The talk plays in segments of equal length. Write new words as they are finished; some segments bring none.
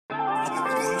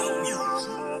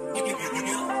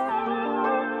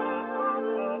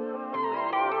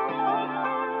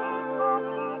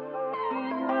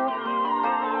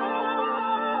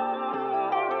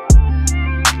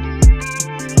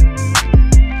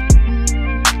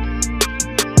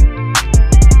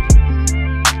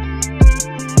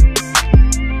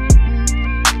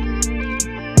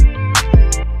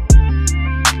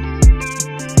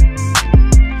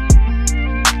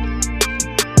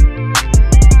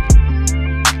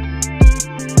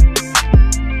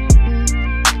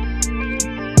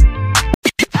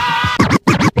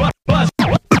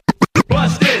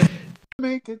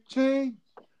Make a change.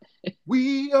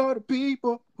 We are the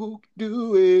people who can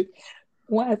do it.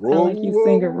 Why it sound like you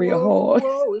singing real hard?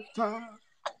 It's time.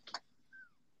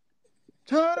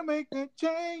 Time to make that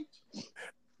change.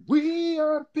 We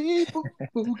are the people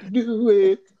who can do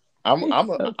it. I'm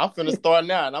finna start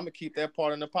now, and I'm gonna keep that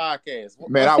part in the podcast.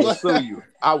 Man, I will sue you.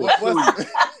 I will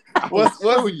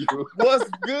sue you. What's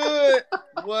good?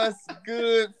 What's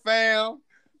good, fam?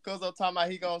 Cause I'm talking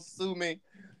about he gonna sue me.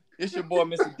 It's your boy,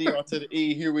 Mr. D to the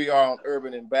E. Here we are on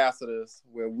Urban Ambassadors,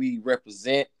 where we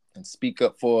represent and speak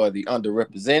up for the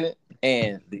underrepresented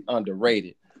and the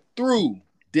underrated through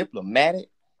diplomatic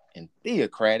and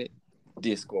theocratic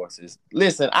discourses.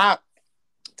 Listen,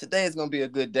 today is gonna be a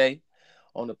good day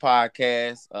on the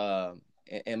podcast.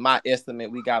 In my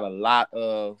estimate, we got a lot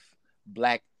of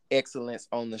Black excellence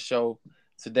on the show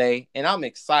today, and I'm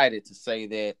excited to say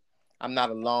that I'm not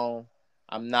alone.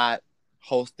 I'm not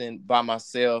hosting by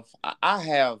myself. I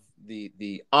have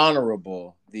the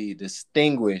honorable, the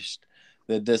distinguished,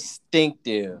 the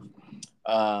distinctive.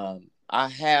 I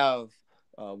have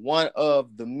one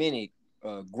of the many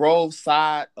Grove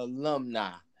Side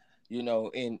alumni,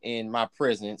 in my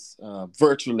presence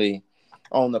virtually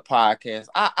on the podcast.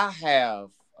 I have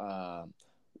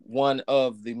one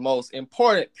of the most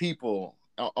important people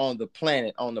on the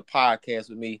planet on the podcast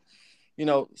with me.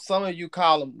 Some of you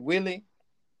call him Willie.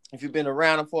 If you've been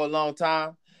around him for a long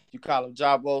time, you call him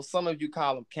Jabbo. Some of you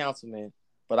call him Councilman,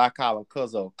 but I call him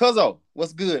Cuzzo. Cuzzo,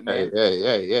 what's good, man?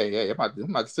 Hey. I'm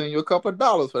about to send you a couple of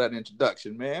dollars for that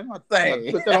introduction, man. I'm about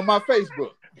to put that on my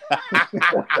Facebook.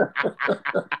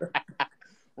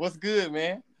 What's good,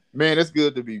 man? Man, it's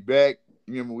good to be back.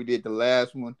 Remember we did the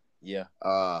last one? Yeah.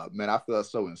 Man, I felt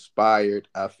so inspired.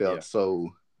 I felt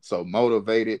so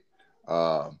motivated.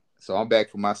 So I'm back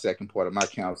for my second part of my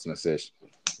counseling session.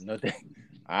 No doubt.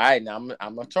 All right, now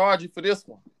I'm gonna charge you for this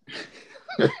one.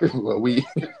 Well, we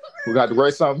got to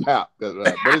work something out, but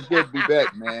it's good to be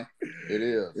back, man. It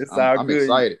is. I'm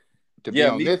excited to be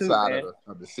on this too, side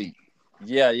of the seat.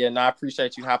 Yeah. No, I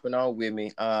appreciate you hopping on with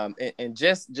me. And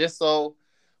just so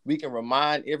we can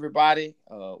remind everybody,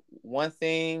 one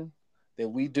thing that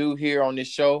we do here on this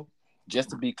show, just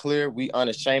to be clear, we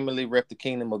unashamedly rep the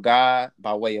kingdom of God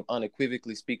by way of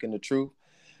unequivocally speaking the truth.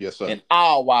 Yes, sir. And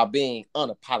all while being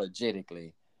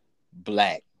unapologetically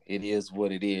Black. It is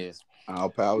what it is. All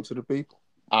power to the people.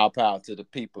 All power to the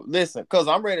people. Listen, because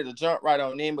I'm ready to jump right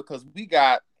on in because we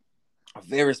got a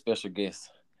very special guest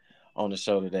on the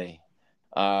show today.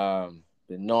 Been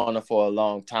knowing her for a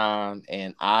long time,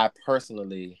 and I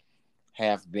personally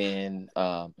have been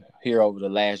here over the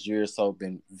last year or so,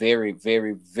 been very,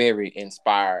 very, very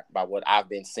inspired by what I've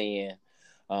been seeing.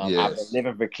 I've been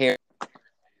living vicariously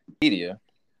media,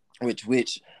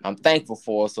 which I'm thankful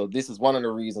for. So this is one of the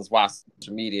reasons why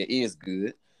social media is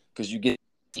good, because you get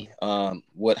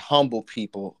what humble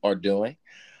people are doing.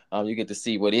 You get to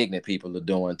see what ignorant people are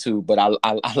doing too. But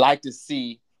I like to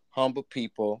see humble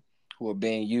people who are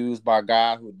being used by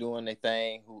God, who are doing their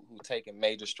thing, who taking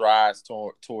major strides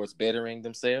towards bettering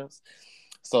themselves.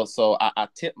 So I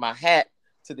tip my hat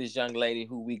to this young lady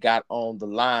who we got on the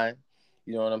line.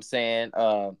 You know what I'm saying?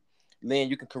 Lynn,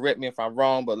 you can correct me if I'm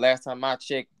wrong, but last time I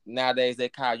checked, nowadays they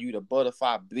call you the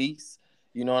butterfly beast.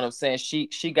 You know what I'm saying?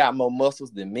 She got more muscles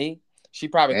than me. She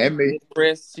probably can bench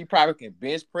press. She probably can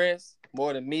bench press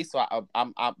more than me. So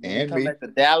I'm when we come back to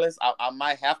Dallas, I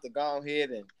might have to go ahead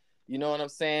and, you know what I'm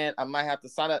saying? I might have to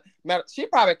sign up. She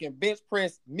probably can bench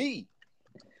press me.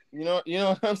 You know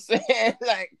what I'm saying?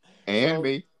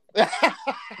 Me.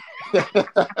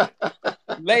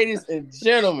 Ladies and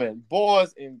gentlemen,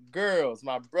 boys and girls,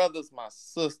 my brothers, my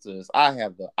sisters, I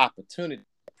have the opportunity,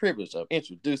 the privilege of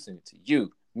introducing to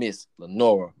you, Miss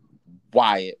Lenora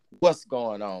Wyatt. What's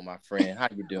going on, my friend? How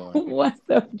you doing? What's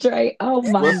up, Dre? Oh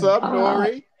my What's up,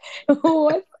 Nori?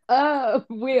 What's up,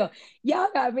 Will? Y'all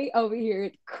got me over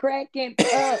here cracking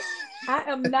up. I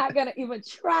am not gonna even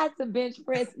try to bench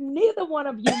press neither one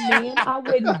of you men. I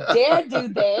wouldn't dare do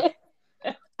that.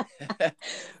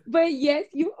 But yes,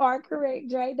 you are correct,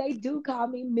 Dre. They do call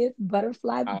me Miss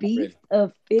Butterfly Beast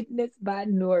of Fitness by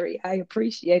Nori. I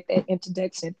appreciate that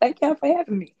introduction. Thank y'all for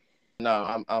having me.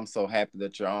 No, I'm so happy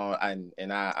that you're on,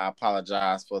 and I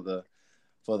apologize for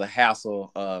the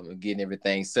hassle of getting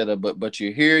everything set up, but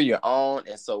you're here, you're on,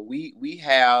 and so we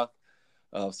have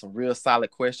some real solid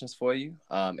questions for you,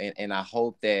 and I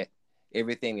hope that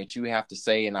everything that you have to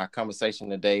say in our conversation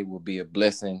today will be a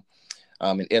blessing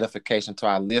and edification to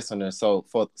our listeners. So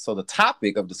the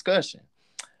topic of discussion,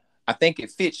 I think it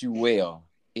fits you well.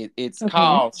 It's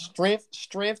called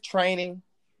strength training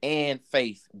and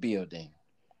faith building.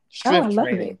 Strength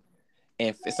training.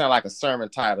 And it sounds like a sermon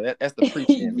title. That's the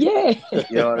preaching. Yeah.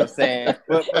 You know what I'm saying?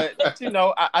 But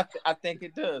I think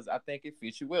it does. I think it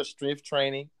fits you well. Strength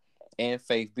training and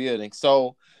faith building.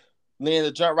 So, Lynn,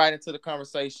 to jump right into the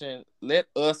conversation, let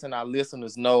us and our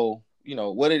listeners know,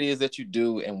 what it is that you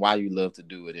do and why you love to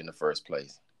do it in the first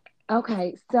place.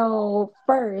 Okay, so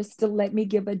first, let me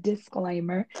give a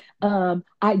disclaimer.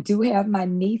 I do have my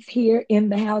niece here in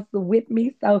the house with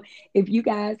me. So if you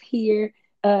guys hear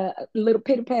little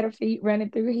pitter patter feet running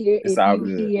through here, it's if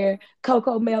you hear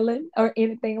Coco Melon or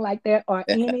anything like that, or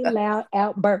any loud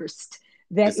outburst,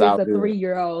 that is a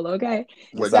 3-year-old. Okay.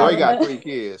 Well, Dre got 3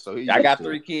 kids, so I got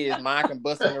 3 kids. Mine can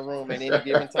bust in the room at any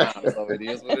given time, so it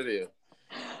is what it is.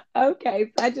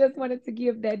 Okay, so I just wanted to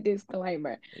give that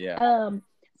disclaimer. Yeah.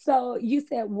 So you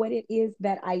said what it is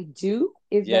that I do?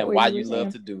 Is that what why you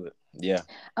love to do it? Yeah.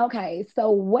 Okay,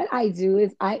 so what I do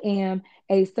is I am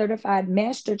a certified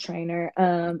master trainer,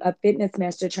 a fitness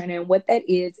master trainer, and what that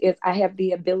is I have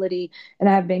the ability, and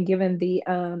I've been given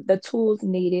the tools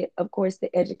needed, of course,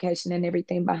 the education and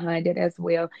everything behind it as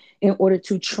well, in order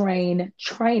to train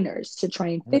trainers, to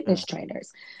train fitness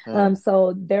trainers.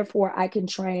 So therefore, I can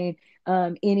train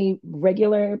any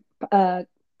regular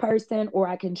person, or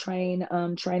I can train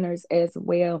trainers as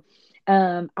well.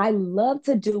 I love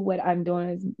to do what I'm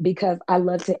doing because I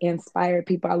love to inspire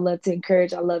people. I love to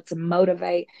encourage. I love to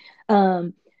motivate.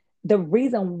 The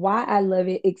reason why I love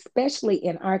it, especially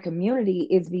in our community,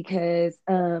 is because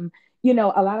a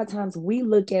lot of times we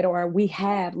look at, or we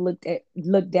have looked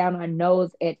down our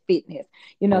nose at fitness.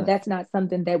 That's not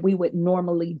something that we would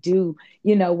normally do.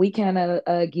 We kind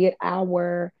of get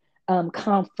our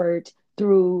comfort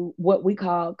through what we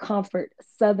call comfort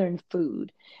Southern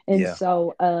food. And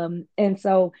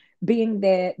so being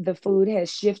that the food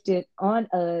has shifted on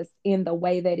us in the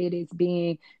way that it is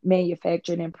being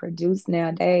manufactured and produced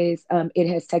nowadays, it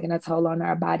has taken a toll on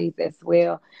our bodies as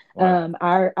well. Wow.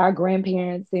 Our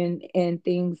grandparents and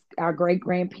things, our great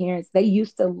grandparents, they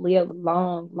used to live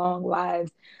long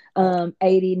lives,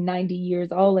 80, 90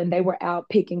 years old, and they were out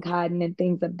picking cotton and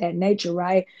things of that nature,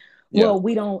 right? Yeah. Well,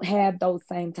 we don't have those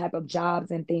same type of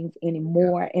jobs and things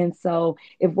anymore. Yeah. And so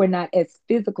if we're not as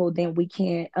physical, then we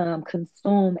can't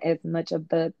consume as much of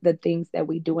the things that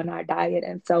we do in our diet.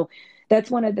 And so that's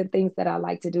one of the things that I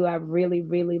like to do. I really,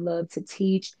 really love to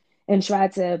teach and try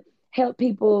to help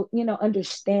people,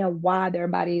 understand why their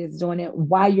body is doing it,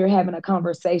 why you're having a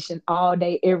conversation all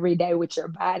day, every day with your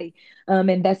body.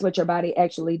 And that's what your body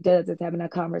actually does, is having a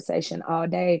conversation all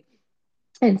day.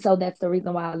 And so that's the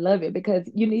reason why I love it, because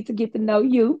you need to get to know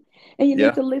you, and you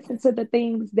need to listen to the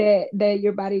things that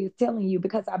your body is telling you,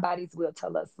 because our bodies will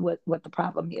tell us what the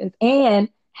problem is and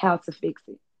how to fix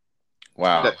it.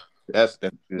 Wow. That's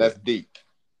deep.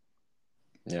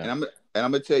 Yeah. And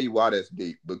I'm gonna tell you why that's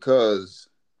deep, because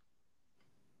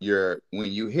when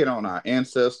you hit on our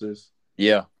ancestors,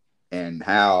 and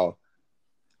how,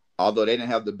 although they didn't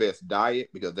have the best diet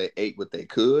because they ate what they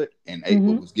could and ate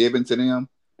what was given to them,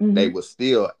 they were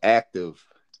still active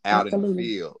out in the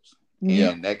fields.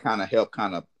 And that kind of helped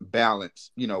kind of balance,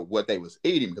 what they was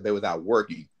eating, because they was out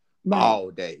working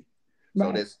all day.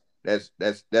 So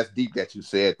that's deep that you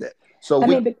said that. So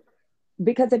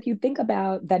because if you think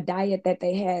about the diet that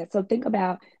they had, so think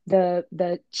about the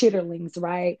chitterlings,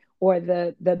 right? Or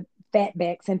the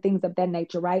fatbacks and things of that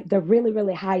nature, right? They're really,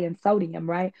 really high in sodium,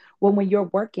 right? Well, when you're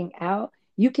working out,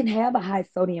 you can have a high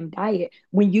sodium diet.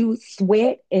 When you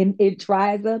sweat and it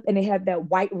dries up and it has that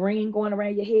white ring going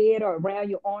around your head or around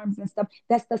your arms and stuff,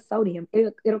 that's the sodium.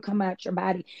 It'll come out your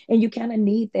body. And you kind of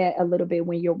need that a little bit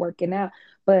when you're working out.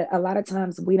 But a lot of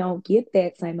times we don't get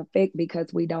that same effect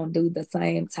because we don't do the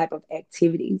same type of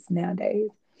activities nowadays.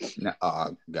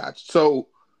 Gotcha. So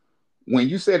when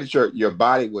you said that your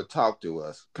body would talk to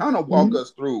us, kind of walk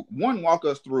us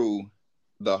through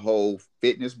the whole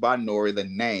Fitness by Nori, the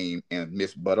name, and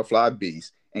Miss Butterfly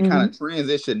Beast, and kind of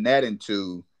transition that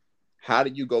into, how do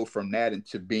you go from that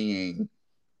into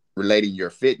relating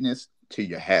your fitness to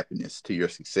your happiness, to your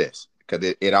success?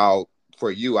 Because it all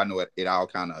for you, I know it all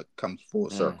kind of comes full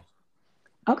circle.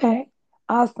 Okay,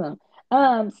 awesome.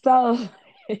 So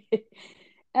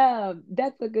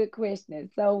that's a good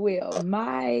question. So, Will,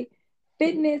 my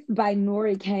Fitness by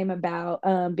Nori came about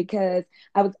because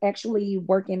I was actually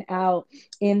working out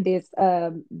in this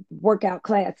workout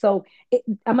class. So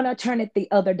I'm going to turn it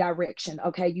the other direction.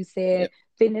 Okay. You said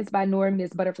Fitness by Nori,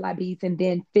 Miss Butterfly Beats, and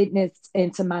then fitness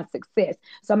into my success.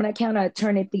 So I'm going to kind of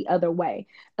turn it the other way.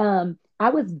 I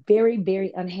was very,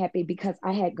 very unhappy because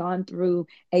I had gone through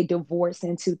a divorce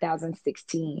in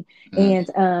 2016. And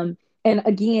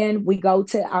again, we go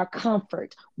to our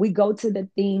comfort. We go to the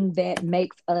thing that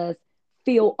makes us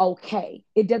feel okay.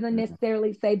 It doesn't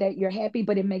necessarily say that you're happy,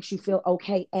 but it makes you feel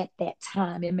okay at that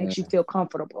time. It makes you feel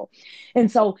comfortable.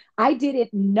 And so I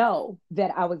didn't know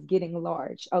that I was getting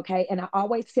large. Okay. And I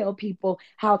always tell people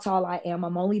how tall I am.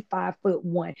 I'm only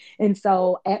 5'1". And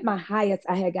so at my highest,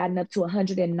 I had gotten up to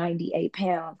 198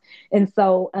 pounds. And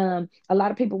so a lot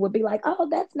of people would be like, oh,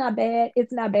 that's not bad.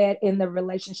 It's not bad in the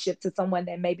relationship to someone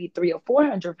that may be 300 or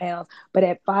 400 pounds. But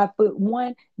at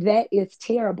 5'1", that is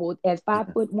terrible. At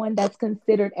 5'1", that's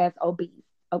considered as obese.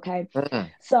 Okay.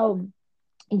 So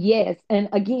yes. And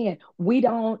again,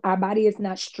 our body is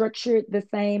not structured the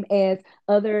same as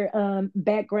other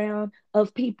background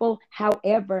of people.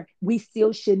 However, we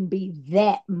still shouldn't be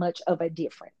that much of a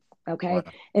difference. Okay. Wow.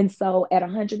 And so at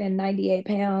 198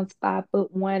 pounds,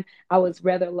 5'1", I was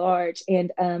rather large.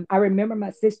 And I remember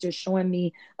my sister showing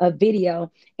me a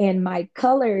video, and my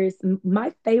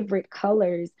favorite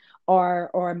colors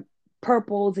are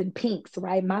purples and pinks,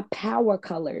 right? My power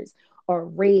colors are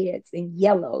reds and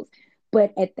yellows.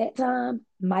 But at that time,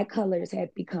 my colors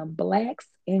had become blacks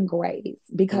and grays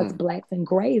because blacks and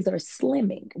grays are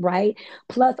slimming, right?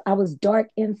 Plus, I was dark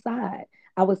inside.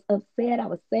 I was upset. I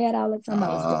was sad all the time. I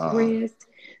was depressed.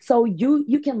 So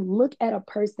you can look at a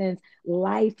person's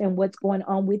life and what's going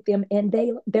on with them, and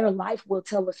their life will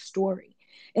tell a story.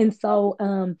 And so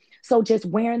just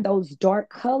wearing those dark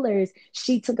colors,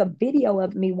 she took a video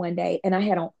of me one day, and I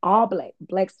had on all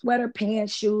black sweater,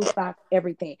 pants, shoes, socks,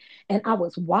 everything. And I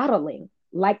was waddling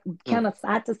like kind of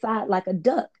side to side like a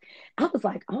duck. I was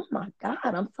like, oh my God,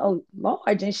 I'm so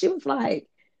large. And she was like,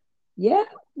 yeah,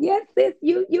 yes, sis,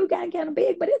 you got kind of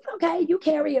big, but it's okay. You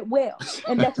carry it well.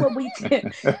 And that's what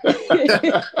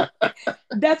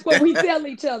that's what we tell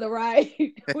each other, right?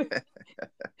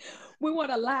 We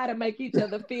want to lie to make each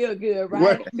other feel good,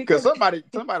 right? Because somebody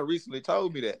recently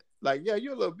told me that. Like, yeah,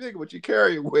 you're a little bigger, but you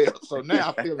carry it well. So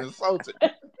now I feel insulted.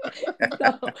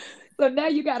 so now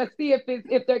you got to see if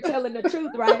they're telling the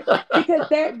truth, right? Because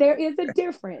there is a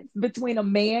difference between a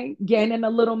man gaining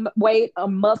a little weight, a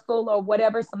muscle, or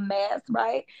whatever, some mass,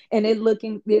 right? And it's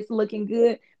looking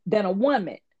good, than a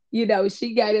woman. You know,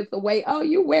 she got us away. Oh,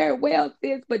 you wear it well,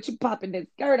 sis, but you popping this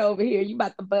skirt over here. You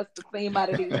about to bust the seam out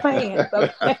of these pants.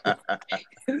 Okay.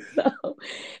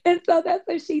 and so that's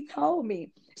what she told me.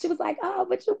 She was like, oh,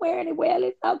 but you're wearing it well.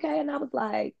 It's okay. And I was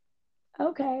like,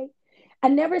 okay. I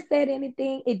never said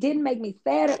anything. It didn't make me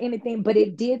sad or anything, but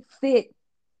it did sit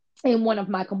in one of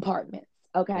my compartments.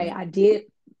 Okay. I did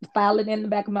file it in the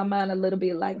back of my mind a little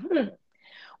bit like,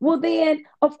 Well, then,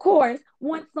 of course,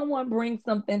 once someone brings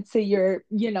something to your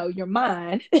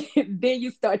mind, then you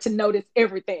start to notice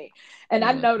everything. And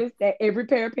I noticed that every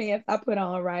pair of pants I put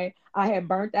on, right, I had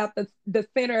burnt out the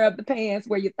center of the pants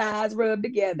where your thighs rub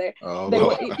together. Oh, they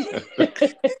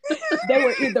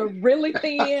were either really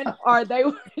thin or they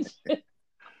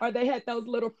had those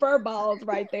little fur balls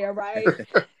right there, right?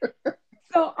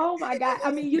 So, oh my God.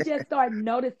 I mean, you just start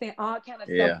noticing all kind of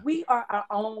stuff. We are our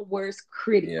own worst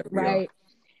critic, right?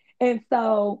 And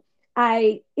so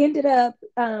I ended up,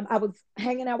 I was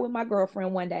hanging out with my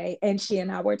girlfriend one day, and she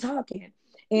and I were talking.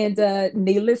 And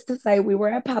needless to say, we were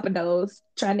at Pappadeaux's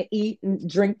trying to eat and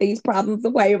drink these problems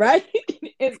away, right?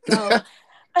 And so,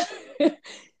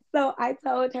 so I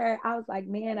told her, I was like,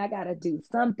 man, I got to do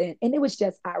something. And it was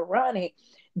just ironic.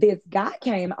 This guy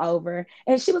came over,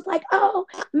 and she was like, oh,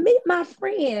 meet my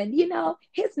friend.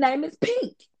 His name is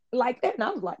Pink. Like that. And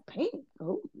I was like, Pink?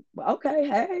 Oh, okay,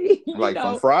 hey. Like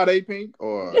from Friday Pink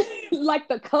or? Like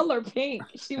the color pink.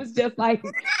 She was just like,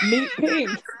 meet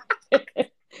Pink.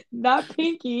 Not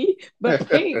Pinky, but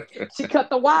Pink. She cut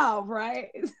the wild, right?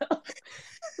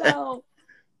 So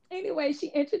anyway, she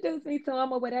introduced me to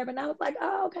him or whatever. And I was like,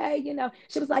 oh, okay.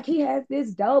 She was like, he has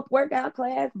this dope workout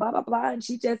class, blah, blah, blah. And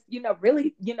she just,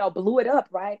 really, blew it up,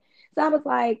 right? So I was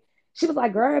like, she was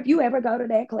like, girl, if you ever go to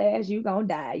that class, you gonna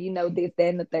die, this, that,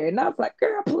 and the third. And I was like,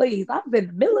 girl, please. I was in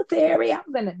the military. I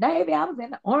was in the Navy. I was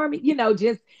in the Army,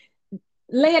 just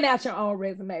laying out your own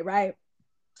resume, right?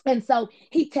 And so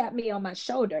he tapped me on my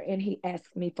shoulder and he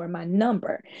asked me for my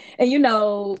number. And,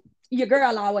 your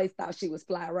girl always thought she was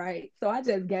fly, right? So I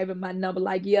just gave him my number,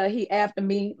 like, yeah, he after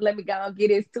me. Let me go and get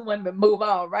his to him and move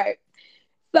on, right?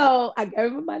 So I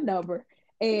gave him my number,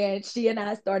 and she and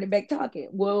I started back talking.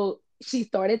 Well, she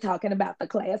started talking about the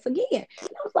class again. And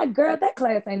I was like, girl, that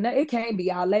class ain't it can't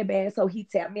be all that bad. So he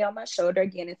tapped me on my shoulder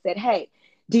again and said, hey,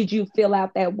 did you fill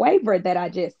out that waiver that I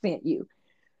just sent you?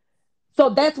 So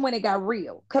that's when it got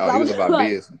real. Cause I he was was about like,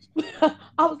 business.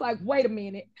 I was like, wait a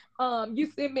minute.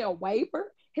 You sent me a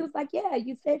waiver? He was like, yeah,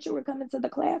 you said you were coming to the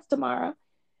class tomorrow.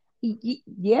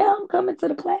 Yeah, I'm coming to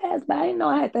the class, but I didn't know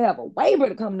I had to have a waiver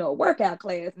to come to a workout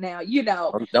class. Now,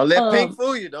 Don't let Pink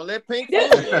fool you. Don't let Pink fool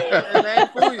you. Don't let that name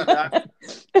fool you, Doc.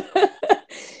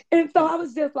 And so I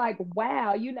was just like,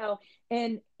 wow,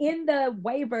 and in the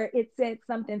waiver, it said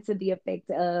something to the effect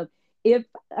of, if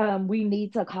we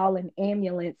need to call an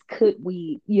ambulance, could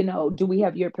we, do we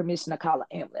have your permission to call an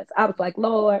ambulance? I was like,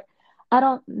 Lord, I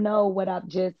don't know what I've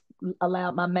just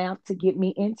allowed my mouth to get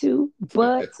me into,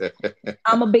 but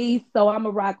I'm a beast, so I'm a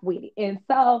rock with it. And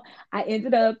so I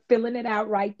ended up filling it out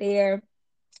right there.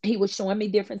 He was showing me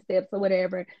different steps or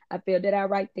whatever. I filled it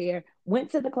out right there. Went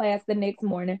to the class the next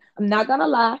morning. I'm not gonna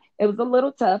lie, it was a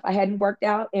little tough. I hadn't worked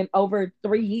out in over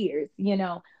 3 years,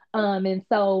 and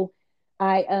so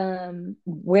I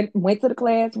went to the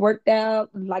class, worked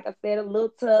out. Like I said, a little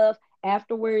tough.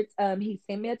 Afterwards, he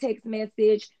sent me a text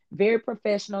message, very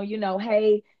professional.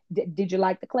 Hey, did you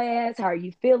like the class? How are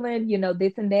you feeling?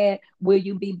 This and that. Will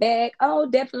you be back? Oh,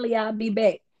 definitely, I'll be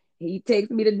back. He texts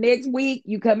me the next week,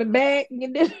 you coming back?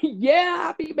 And then, yeah,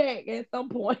 I'll be back at some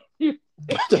point.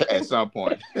 At some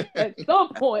point. At some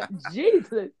point,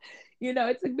 Jesus.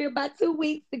 It took me about 2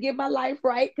 weeks to get my life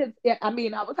right, because I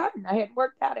was hurting. I hadn't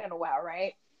worked out in a while,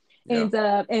 right?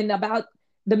 Yeah. And about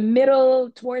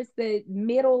towards the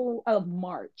middle of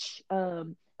March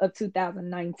of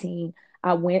 2019,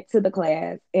 I went to the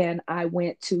class, and I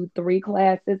went to 3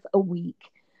 classes a week.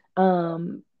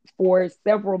 For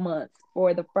several months.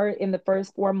 In the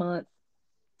first 4 months,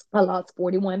 I lost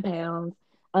 41 pounds.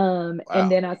 Wow.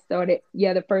 And then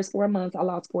the first 4 months, I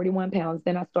lost 41 pounds.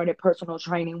 Then I started personal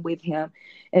training with him.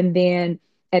 And then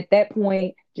at that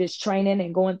point, just training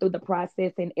and going through the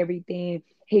process and everything,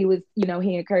 he was,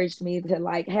 he encouraged me to,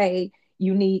 like, hey,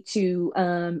 you need to,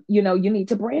 you need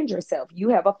to brand yourself. You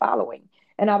have a following.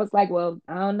 And I was like, well,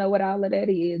 I don't know what all of that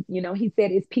is. He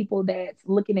said it's people that's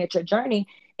looking at your journey,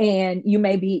 and you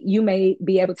may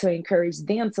be able to encourage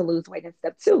them to lose weight and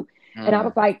stuff too. And I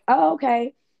was like, oh,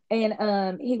 okay.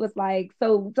 And he was like,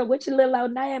 so what your little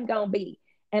old name gonna be?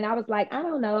 And I was like, I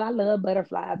don't know. I love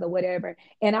butterflies or whatever.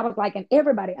 And I was like, and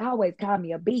everybody always called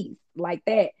me a beast like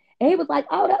that. And he was like,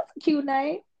 oh, that's a cute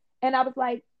name. And I was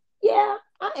like, yeah,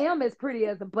 I am as pretty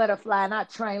as a butterfly, and I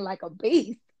train like a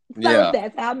beast. So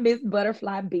that's how Miss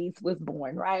Butterfly Beast was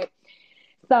born, right?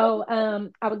 So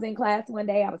I was in class one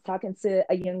day. I was talking to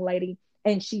a young lady,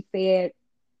 and I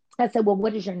said, well,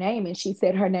 what is your name? And she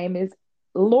said her name is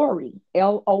Lori,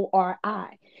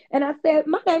 Lori. And I said,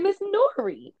 my name is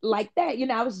Nori, like that.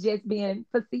 I was just being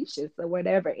facetious or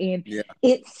whatever. And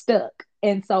it stuck.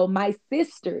 And so my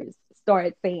sisters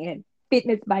started saying,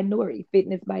 Fitness by Nori,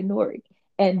 Fitness by Nori.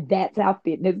 And that's how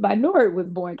Fitness by Nori was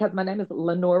born, because my name is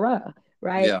Lenora,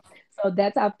 right? Yeah. So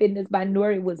that's how Fitness by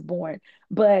Nori was born.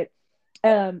 But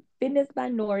Fitness by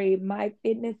Nori, my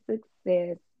fitness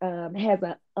success has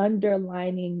an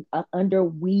underweaving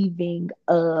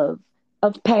of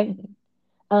pain.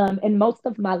 And most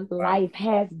of my life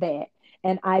has that.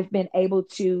 And I've been able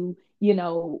to,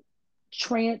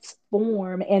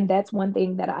 transform. And that's one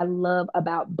thing that I love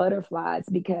about butterflies,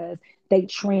 because they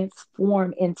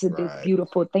transform into this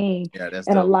beautiful thing. Yeah, that's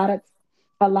and dope.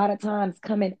 a lot of times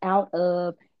coming out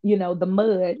of the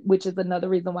mud, which is another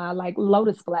reason why I like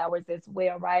lotus flowers as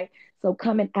well, right? So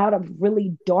coming out of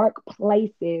really dark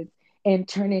places and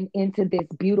turning into this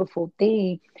beautiful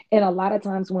thing. And a lot of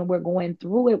times when we're going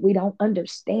through it, we don't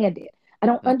understand it. I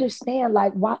don't understand,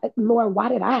 like, why, Lord, why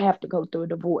did I have to go through a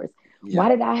divorce? Yeah. Why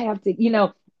did I have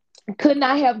to, couldn't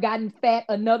I have gotten fat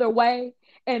another way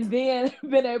and then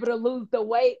been able to lose the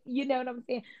weight? You know what I'm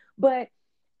saying? But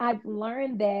I've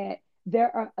learned that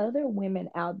there are other women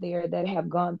out there that have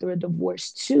gone through a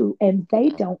divorce too, and they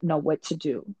don't know what to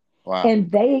do. Wow.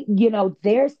 And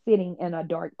they're sitting in a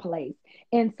dark place.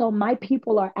 And so my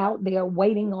people are out there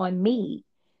waiting on me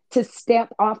to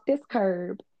step off this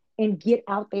curb and get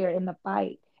out there in the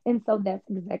fight. And so that's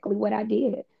exactly what I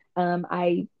did.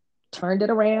 I turned it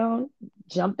around,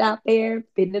 jumped out there.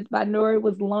 Fitness by Nori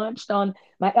was launched on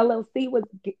my LLC.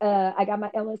 I got my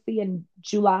LLC in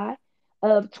July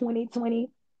of 2020.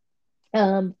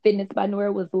 Fitness by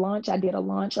Nori was launched. I did a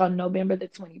launch on November the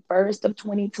 21st of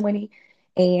 2020.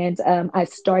 And I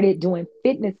started doing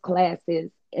fitness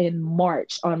classes in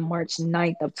March, on March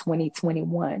 9th of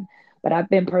 2021. But I've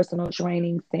been personal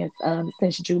training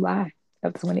since July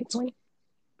of 2020.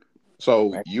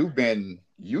 So you've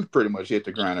pretty much hit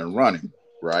the ground and running,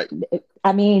 right?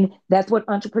 I mean, that's what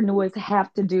entrepreneurs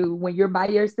have to do. When you're by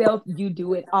yourself, you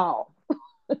do it all.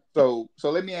 So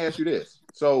let me ask you this.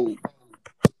 So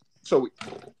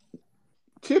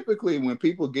typically when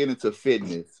people get into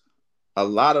fitness, a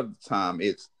lot of the time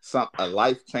it's a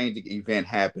life-changing event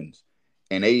happens,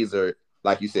 and they either,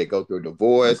 like you said, go through a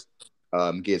divorce,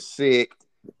 get sick,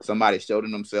 somebody showed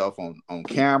them themselves on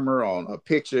camera, on a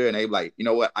picture, and they like, you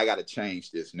know what, I got to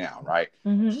change this now, right?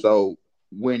 Mm-hmm. So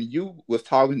when you was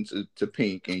talking to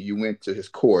Pink and you went to his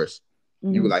course,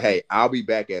 Mm-hmm. you were like, hey, I'll be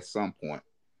back at some point.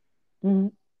 Mm-hmm.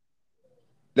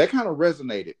 That kind of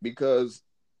resonated because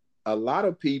a lot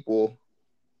of people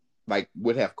like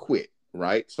would have quit,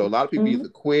 right? So a lot of people Mm-hmm. either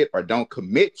quit or don't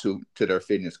commit to their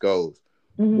fitness goals.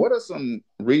 Mm-hmm. What are some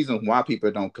reasons why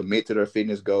people don't commit to their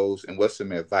fitness goals, and what's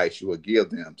some advice you would give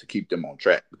them to keep them on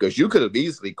track? Because you could have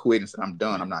easily quit and said, I'm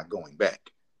done, I'm not going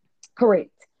back.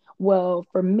 Correct. Well,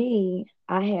 for me,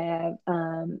 I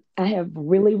have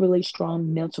really, really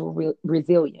strong mental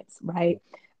resilience, right?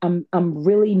 I'm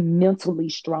really mentally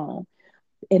strong.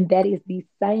 And that is the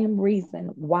same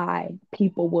reason why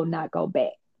people will not go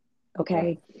back.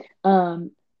 Okay.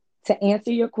 Um, to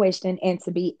answer your question and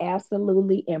to be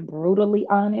absolutely and brutally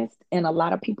honest, and a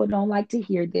lot of people don't like to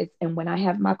hear this. And when I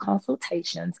have my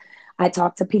consultations, I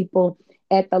talk to people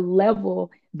at the level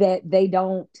that they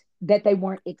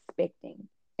weren't expecting.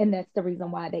 And that's the reason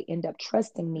why they end up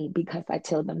trusting me, because I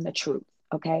tell them the truth.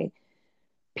 Okay.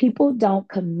 People don't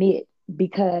commit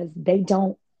because they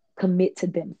don't commit to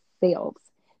themselves.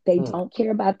 They don't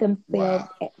care about themselves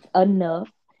enough.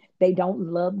 They don't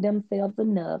love themselves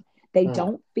enough. They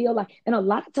don't feel like, and a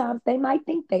lot of times they might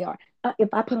think they are. If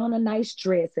I put on a nice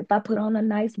dress, if I put on a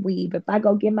nice weave, if I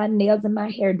go get my nails and my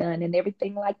hair done and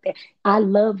everything like that, I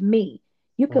love me.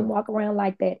 You can walk around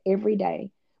like that every day.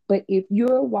 But if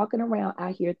you're walking around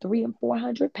out here 300 and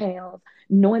 400 pounds,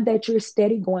 knowing that you're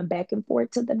steady going back and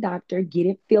forth to the doctor,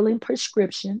 getting filling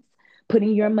prescriptions,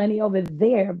 putting your money over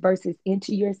there versus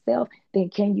into yourself, then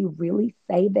can you really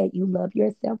say that you love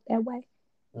yourself that way?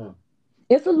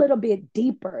 It's a little bit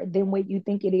deeper than what you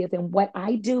think it is. And what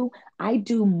I do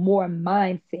more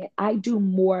mindset. I do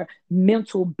more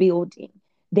mental building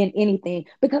than anything.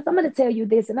 Because I'm going to tell you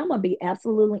this, and I'm going to be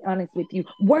absolutely honest with you.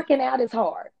 Working out is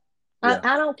hard.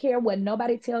 I don't care what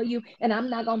nobody tell you, and I'm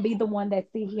not going to be the one that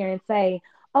sit here and say,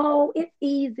 oh, it's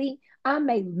easy. I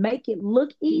may make it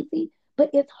look easy,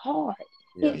 but it's hard.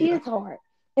 It is hard.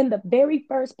 And the very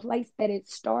first place that it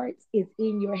starts is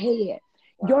in your head.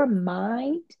 Your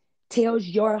mind tells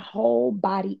your whole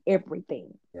body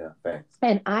everything. Thanks.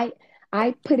 And I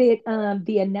put it,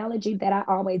 the analogy that I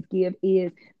always give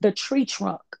is the tree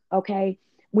trunk. Okay.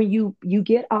 When you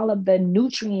get all of the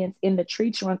nutrients in the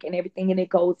tree trunk and everything, and it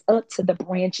goes up to the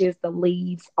branches, the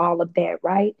leaves, all of that,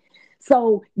 right?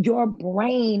 So your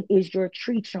brain is your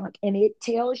tree trunk, and it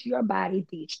tells your body,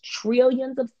 these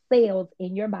trillions of cells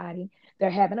in your body, they're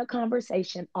having a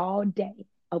conversation all day.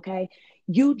 Okay.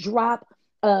 You drop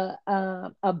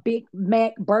a Big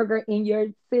Mac burger in your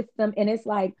system, and it's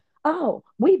like, oh,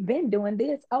 we've been doing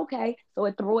this. Okay. So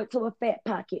it throw it to a fat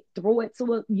pocket, throw it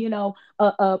to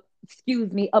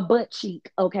a butt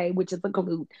cheek, okay, which is a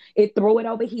glute. It throw it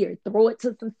over here, throw it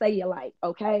to some cellulite,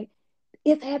 okay.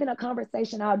 It's having a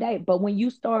conversation all day. But when you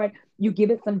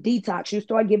give it some detox, you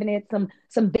start giving it some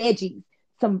veggies,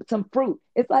 some fruit.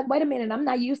 It's like, wait a minute, I'm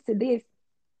not used to this.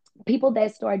 People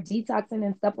that start detoxing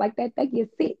and stuff like that, they get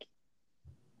sick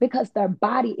because their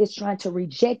body is trying to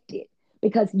reject it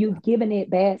because you've given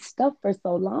it bad stuff for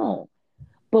so long.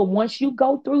 But once you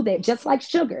go through that, just like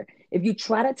sugar, if you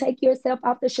try to take yourself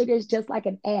off the sugar, it's just like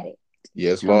an addict.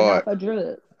 Yes, Coming Lord. off a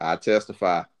drug. I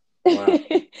testify. Wow.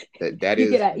 that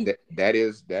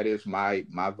is my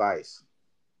vice.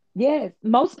 Yes,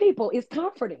 most people, it's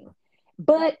comforting,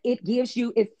 but it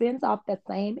sends off the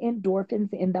same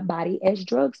endorphins in the body as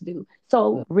drugs do.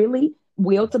 So really,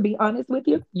 Will, to be honest with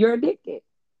you, you're addicted.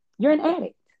 You're an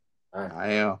addict.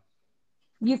 I am.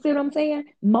 You see what I'm saying?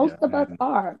 Most of us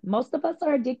are. Most of us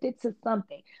are addicted to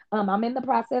something. I'm in the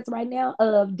process right now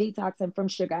of detoxing from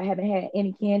sugar. I haven't had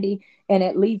any candy in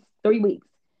at least 3 weeks.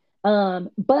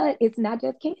 But it's not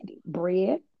just candy.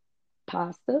 Bread,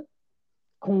 pasta,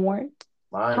 corn.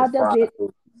 How does it?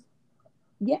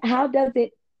 Yeah. How does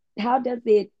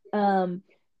it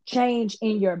change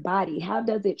in your body? How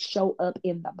does it show up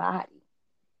in the body?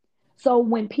 So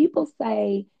when people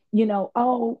say,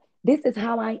 oh, this is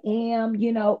how I am,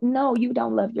 no, you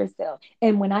don't love yourself.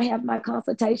 And when I have my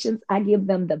consultations, I give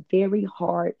them the very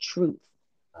hard truth.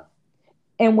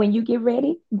 And when you get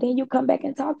ready, then you come back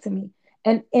and talk to me.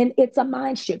 And it's a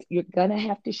mind shift. You're gonna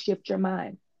have to shift your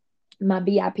mind. My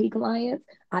VIP clients,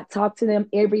 I talk to them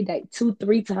every day, 2,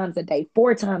 3 times a day,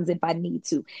 4 times if I need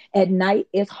to. At night,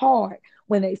 it's hard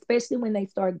when they, especially when they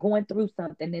start going through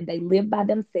something and they live by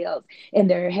themselves and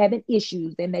they're having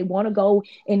issues and they want to go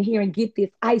in here and get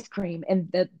this ice cream.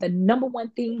 And the number one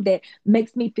thing that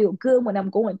makes me feel good when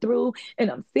I'm going through and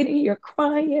I'm sitting here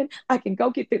crying, I can go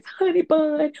get this honey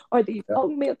bun or these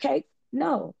oatmeal cakes.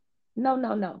 No, no,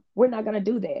 no, no. We're not going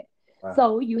to do that. Wow.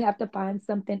 So you have to find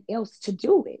something else to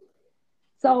do it.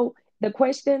 So the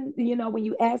question, when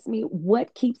you ask me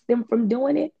what keeps them from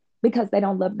doing it, because they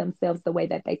don't love themselves the way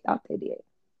that they thought they did.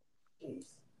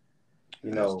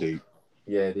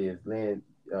 Yeah, it is. Lynn,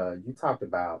 you talked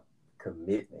about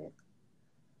commitment,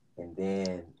 and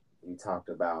then you talked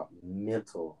about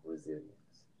mental resilience.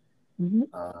 Mm-hmm.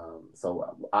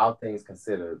 So all things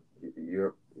considered,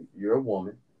 you're a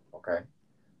woman, okay?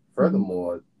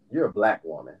 Furthermore, mm-hmm. you're a Black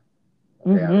woman.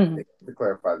 Okay, mm-hmm. To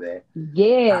clarify that.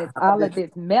 Yes, all of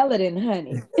this melanin,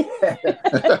 honey.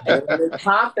 It's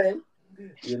popping.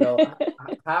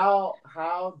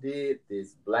 How did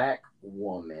this Black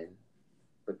woman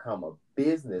become a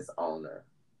business owner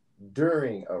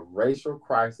during a racial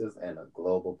crisis and a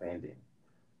global pandemic?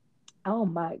 Oh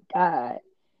my God.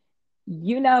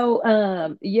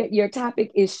 Your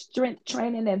topic is strength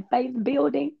training and faith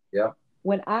building. Yeah.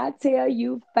 When I tell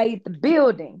you faith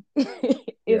building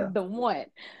is the one.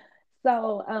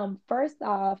 So first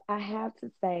off, I have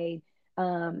to say,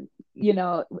 I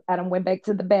done went back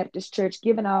to the Baptist church,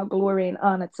 giving all glory and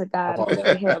honor to God who's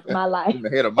the head of my life. The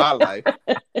head of my life.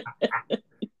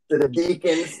 To the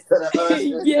deacons, to the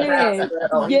ushers. Yes,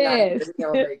 yes. He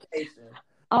on vacation.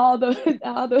 all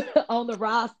the on the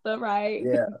roster, right?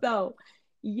 Yeah. So,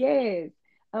 yes,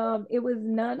 it was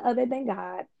none other than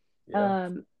God. Yeah.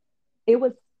 It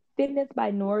was Fitness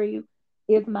by Nori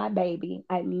is my baby.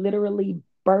 I literally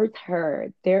birthed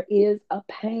her. There is a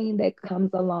pain that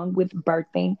comes along with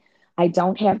birthing. I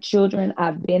don't have children.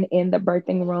 I've been in the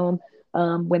birthing room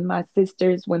when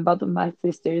both of my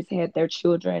sisters had their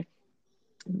children.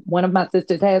 One of my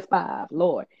sisters has 5,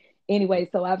 Lord. Anyway,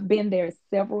 so I've been there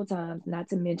several times, not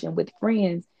to mention with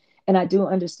friends. And I do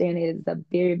understand it is a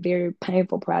very, very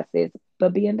painful process.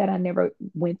 But being that I never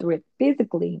went through it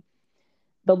physically,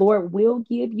 the Lord will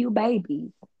give you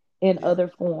babies in other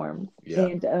forms. Yeah.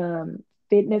 And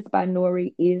Fitness by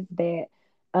Nori is that.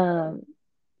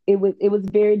 It was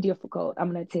very difficult.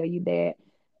 I'm going to tell you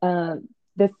that.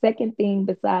 The second thing,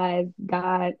 besides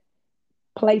God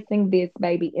placing this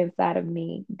baby inside of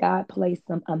me, God placed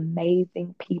some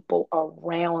amazing people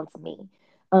around me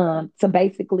to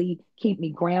basically keep me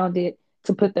grounded,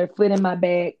 to put their foot in my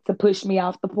back, to push me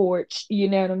off the porch. You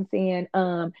know what I'm saying?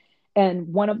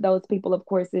 And one of those people, of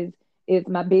course, is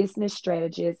my business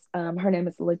strategist. Her name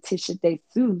is Letitia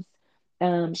DeSous.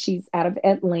 She's out of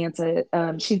Atlanta.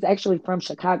 She's actually from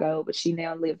Chicago, but she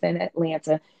now lives in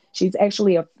Atlanta. She's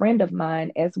actually a friend of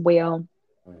mine as well,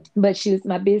 but she was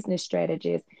my business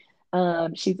strategist.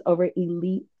 She's over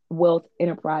Elite Wealth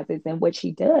Enterprises. And what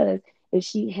she does is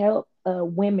she helps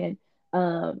women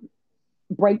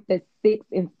break the 6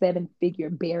 and 7 figure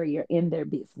barrier in their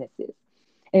businesses.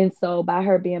 And so by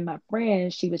her being my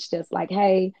friend, she was just like,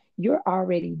 hey, you're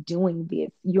already doing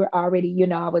this. You're already,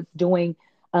 I was doing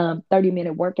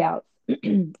 30-minute workouts.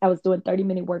 I was doing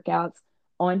 30-minute workouts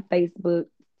on Facebook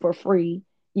for free,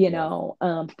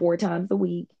 4 times a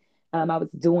week. I was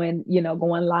doing,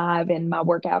 going live in my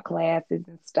workout classes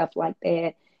and stuff like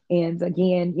that. And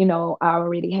again, I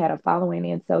already had a following.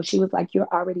 And so she was like, you're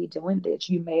already doing this.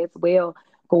 You may as well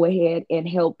go ahead and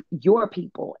help your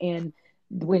people. And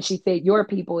when she said your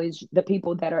people, is the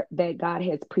people that God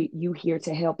has put you here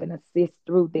to help and assist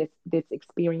through this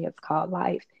experience called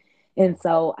life. And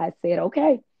so I said,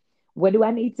 okay, what do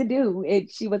I need to do? And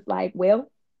she was like,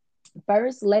 well,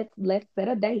 first let's set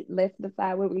a date. Let's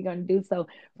decide what we're going to do. So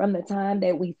from the time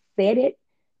that we set it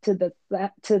to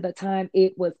the time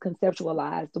it was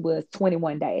conceptualized was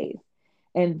 21 days.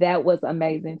 And that was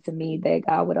amazing to me that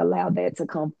God would allow that to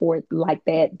come forth like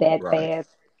that right. Fast,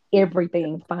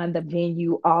 everything, find the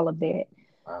venue, all of that,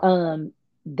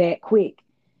 that quick.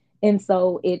 And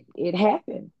so it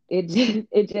happened. It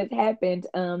just happened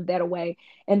that way.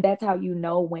 And that's how you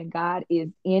know when God is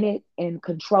in it and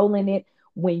controlling it,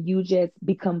 when you just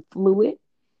become fluid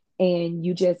and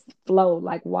you just flow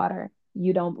like water.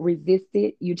 You don't resist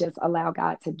it. You just allow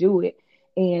God to do it.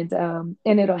 And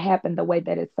it'll happen the way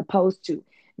that it's supposed to.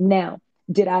 Now,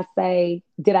 did I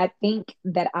think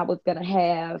that I was going to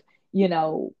have, you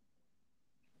know,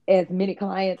 as many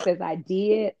clients as I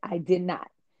did not.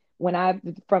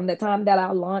 From the time that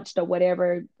I launched or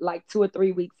whatever, like 2 or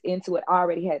 3 weeks into it, I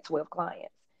already had 12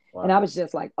 clients. Wow. And I was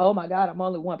just like, oh my God, I'm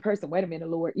only one person. Wait a minute,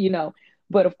 Lord, you know.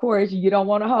 But of course, you don't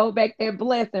want to hold back that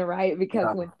blessing, right?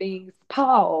 Because when things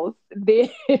pause, then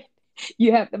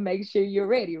you have to make sure you're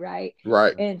ready, right?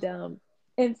 Right.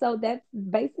 And so that's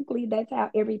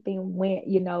how everything went.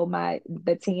 You know,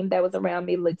 the team that was around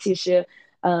me, Letitia,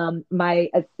 my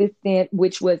assistant,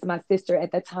 which was my sister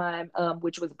at the time,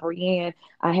 which was Brienne.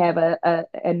 I have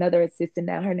another assistant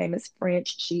now. Her name is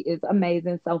French. She is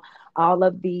amazing. So all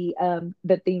of the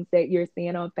things that you're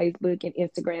seeing on Facebook and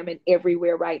Instagram and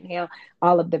everywhere right now,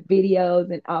 all of the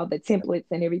videos and all the templates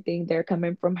and everything, they're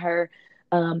coming from her.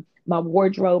 My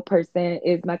wardrobe person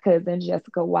is my cousin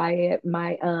Jessica Wyatt.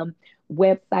 My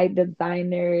website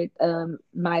designer,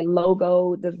 my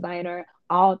logo designer,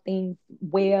 all things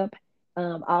web,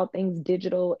 all things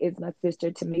digital is my sister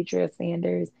Demetria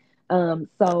Sanders.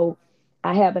 So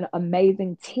I have an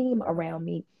amazing team around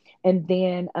me. And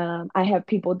then I have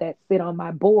people that sit on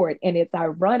my board. And it's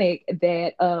ironic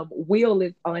that Will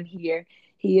is on here.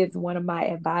 He is one of my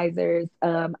advisors.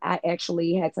 I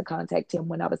actually had to contact him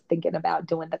when I was thinking about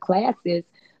doing the classes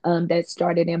that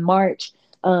started in March,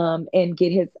 and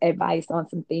get his advice on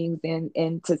some things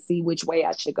and to see which way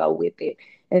I should go with it.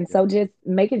 And so just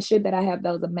making sure that I have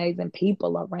those amazing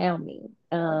people around me.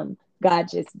 God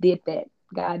just did that.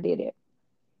 God did it.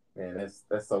 Man,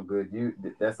 that's so good.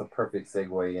 That's a perfect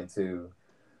segue into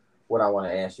what I want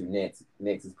to ask you next.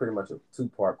 Next is pretty much a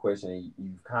 2-part question.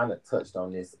 You've kind of touched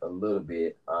on this a little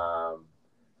bit. So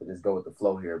just go with the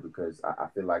flow here, because I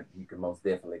feel like you can most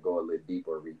definitely go a little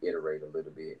deeper, reiterate a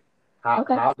little bit.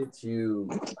 How did you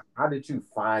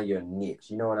find your niche?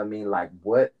 You know what I mean? Like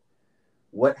what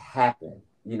happened,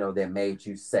 you know, that made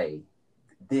you say,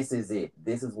 this is it.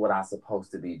 This is what I'm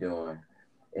supposed to be doing.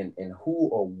 And who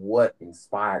or what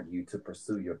inspired you to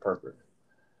pursue your purpose?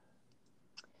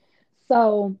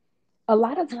 So a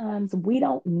lot of times we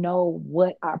don't know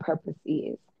what our purpose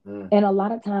is. And a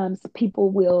lot of times people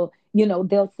will, you know,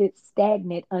 they'll sit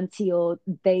stagnant until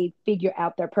they figure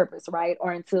out their purpose, right?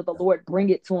 Or until the Lord bring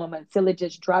it to them, until it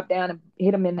just drop down and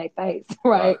hit them in their face,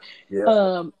 right?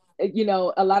 Yeah. You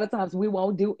know, a lot of times we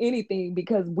won't do anything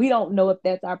because we don't know if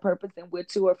that's our purpose and we're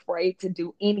too afraid to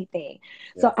do anything.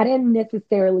 Yes. So I didn't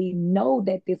necessarily know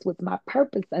that this was my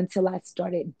purpose until I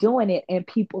started doing it, and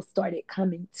people started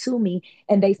coming to me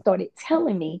and they started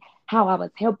telling me how I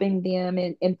was helping them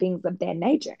and things of that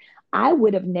nature. I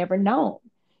would have never known,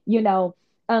 you know.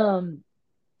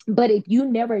 But if you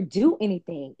never do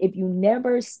anything, if you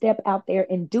never step out there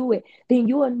and do it, then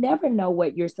you will never know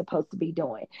what you're supposed to be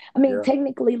doing. I mean,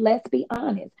 technically, let's be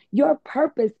honest. Your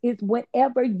purpose is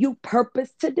whatever you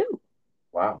purpose to do.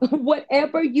 Wow.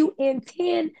 Whatever you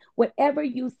intend, whatever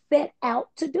you set out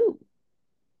to do.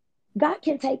 God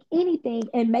can take anything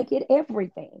and make it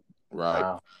everything. Right.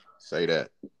 Wow. Say that.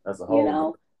 That's a whole. You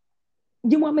know,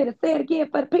 you want me to say it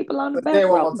again for the people on the back row? Say it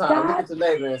one more time. Look at your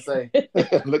neighbor and say,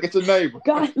 look at your neighbor.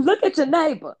 God, look at your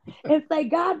neighbor and say,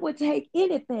 God would take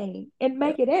anything and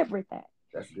make it everything.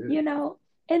 That's good. You know,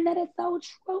 and that is so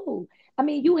true. I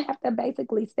mean, you have to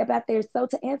basically step out there. So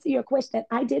to answer your question,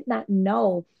 I did not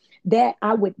know that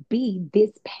I would be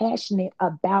this passionate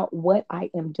about what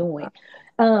I am doing.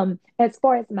 As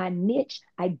far as my niche,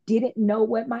 I didn't know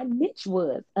what my niche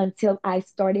was until I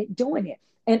started doing it.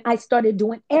 And I started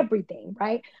doing everything,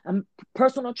 right? I'm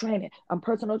personal training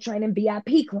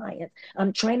VIP clients.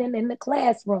 I'm training in the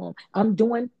classroom. I'm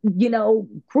doing, you know,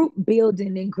 group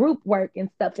building and group work and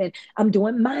stuff. And I'm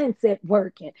doing mindset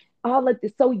work and all of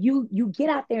this. So you get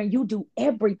out there and you do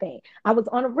everything. I was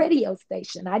on a radio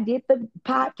station. I did the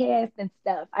podcast and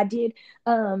stuff. I did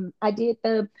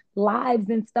the lives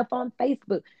and stuff on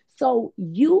Facebook. So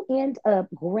you end up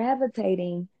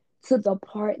gravitating to the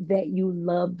part that you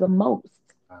love the most.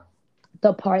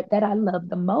 The part that I love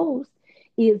the most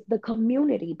is the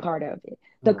community part of it,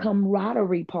 the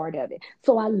camaraderie part of it.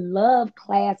 So I love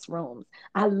classrooms.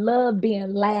 I love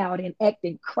being loud and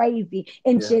acting crazy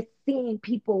and just seeing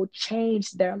people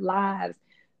change their lives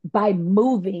by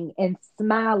moving and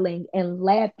smiling and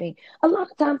laughing. A lot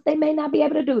of times they may not be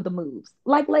able to do the moves.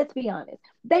 Like, let's be honest.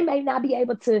 They may not be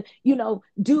able to, you know,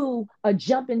 do a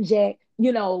jumping jack,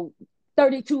 you know,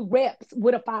 32 reps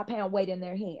with a 5-pound weight in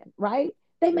their hand, right?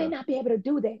 They may not be able to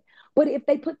do that. But if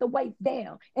they put the weights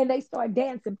down and they start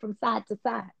dancing from side to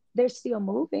side, they're still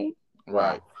moving.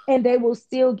 Right. And they will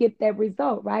still get that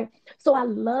result, right? So I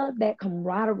love that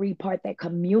camaraderie part, that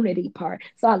community part.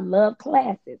 So I love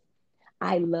classes.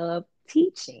 I love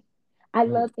teaching. I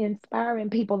love inspiring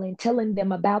people and telling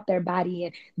them about their body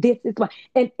and this is why.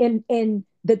 And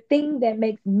the thing that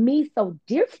makes me so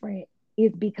different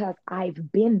is because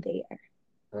I've been there.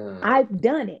 I've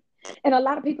done it. And a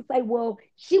lot of people say, well,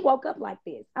 she woke up like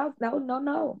this. I was,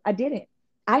 no, I didn't.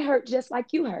 I hurt just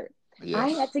like you hurt. Yes. I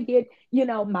had to get,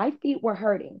 my feet were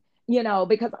hurting,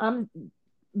 because I'm,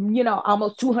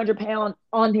 almost 200 pounds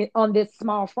on this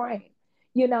small frame,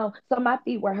 so my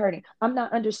feet were hurting. I'm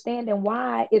not understanding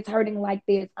why it's hurting like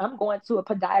this. I'm going to a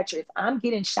podiatrist. I'm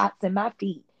getting shots in my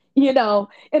feet. And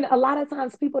a lot of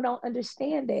times people don't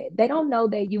understand that. They don't know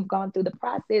that you've gone through the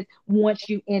process. Once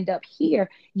you end up here,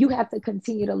 you have to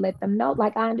continue to let them know.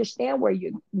 Like, I understand where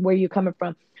you're coming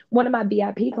from. One of my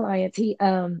VIP clients, he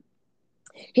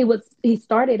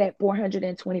started at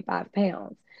 425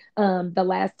 pounds. The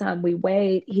last time we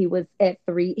weighed, he was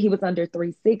under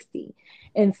 360.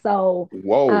 And so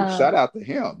shout out to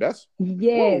him. That's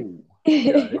yes.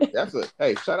 Yeah,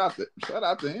 shout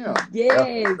out to him.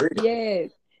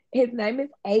 Yes. His name is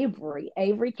Avery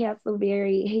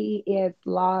Castleberry. He is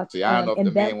lost. See, I don't know if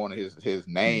the man wanted his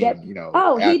name, he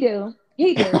do.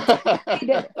 He do.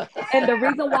 And the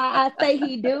reason why I say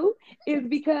he do is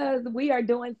because we are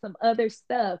doing some other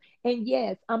stuff. And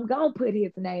yes, I'm gonna put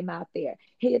his name out there.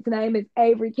 His name is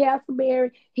Avery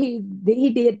Castleberry. He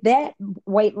did that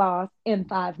weight loss in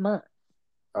 5 months.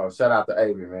 Oh, shout out to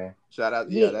Avery, man. Shout out.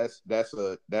 Yeah, that's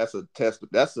a test.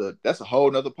 That's a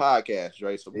whole nother podcast,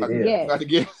 Dre. So we got to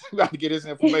get his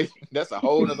information. That's a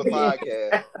whole nother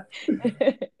podcast.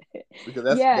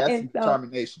 Because that's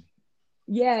determination.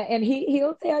 Yeah, and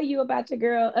he'll tell you about your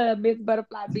girl, Miss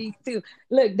Butterfly Beast too.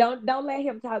 Look, don't let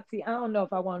him talk to you. I don't know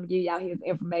if I want to give y'all his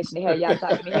information to have y'all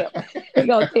talking to him. He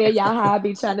gonna tell y'all how I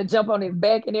be trying to jump on his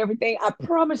back and everything. I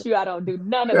promise you I don't do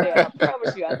none of that. I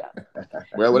promise you I don't.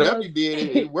 Well, whatever you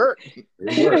did, it worked.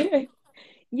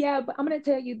 Yeah, but I'm gonna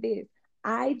tell you this.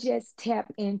 I just tap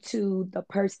into the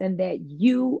person that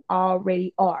you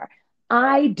already are.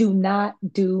 I do not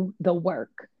do the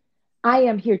work. I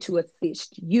am here to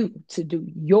assist you to do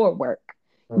your work.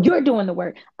 You're doing the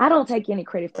work. I don't take any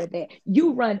credit for that.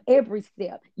 You run every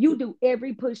step. You do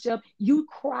every push-up. You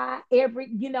cry every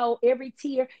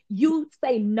tear. You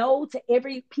say no to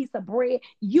every piece of bread.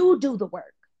 You do the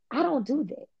work. I don't do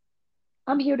that.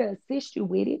 I'm here to assist you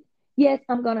with it. Yes,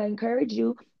 I'm going to encourage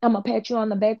you. I'm going to pat you on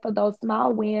the back for those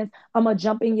small wins. I'm going to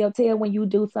jump in your tail when you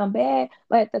do something bad.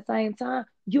 But at the same time,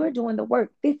 you're doing the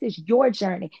work. This is your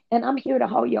journey. And I'm here to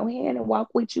hold your hand and walk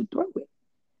with you through it.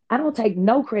 I don't take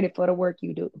no credit for the work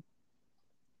you do.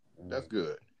 That's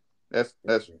good. That's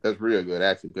real good,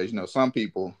 actually. Because, some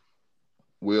people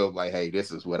will like, hey,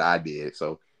 this is what I did.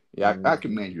 So, yeah, I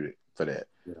commend you for that.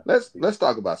 Yeah. Let's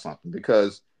talk about something.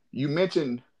 Because you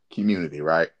mentioned community,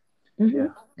 right? Yeah.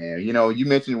 And you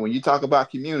mentioned when you talk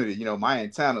about community, my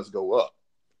antennas go up.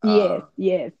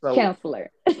 Yes. So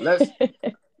counselor.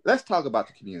 let's talk about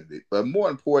the community, but more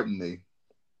importantly,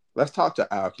 let's talk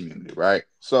to our community, right?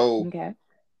 So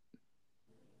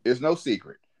it's no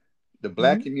secret. The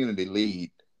Black community lead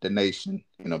the nation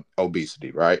in obesity,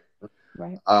 right?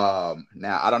 Right.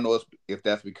 Now I don't know if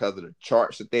that's because of the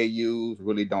charts that they use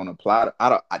really don't apply.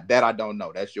 I don't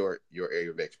know. That's your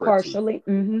area of expertise. Partially.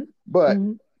 But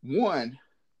one,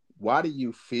 why do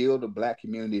you feel the Black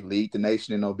community lead the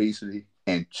nation in obesity?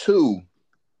 And two,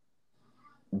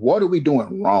 what are we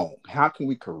doing wrong? How can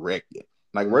we correct it?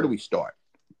 Like, where do we start?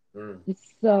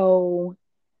 So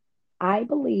I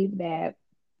believe that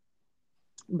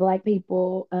Black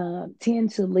people tend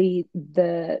to lead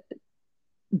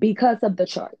because of the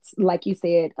charts, like you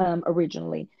said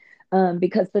originally,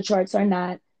 because the charts are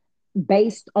not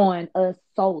based on us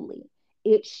solely.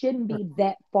 It shouldn't be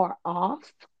that far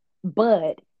off,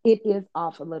 but it is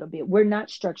off a little bit. We're not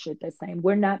structured the same.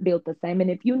 We're not built the same. And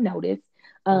if you notice,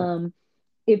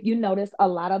 a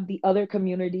lot of the other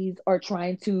communities are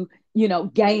trying to,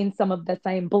 gain some of the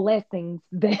same blessings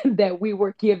that we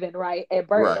were given, right, at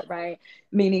birth, right?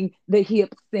 Meaning the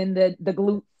hips and the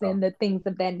glutes and the things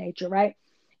of that nature, right?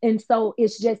 And so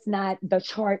it's just not, the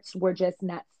charts were just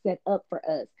not set up for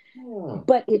us.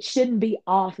 But it shouldn't be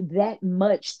off that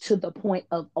much to the point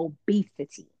of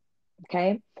obesity.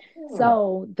 Okay.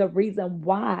 So the reason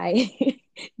why,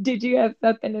 did you have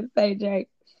something to say, Jake?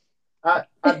 I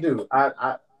do.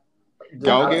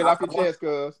 Don't get it off your chest,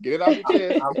 cuz. Get it off your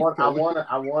chest.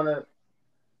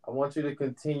 I want you to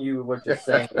continue what you're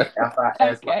saying after I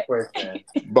ask my question.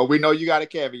 But we know you got a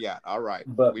caveat. All right.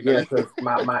 But because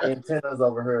my antennas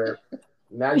over here.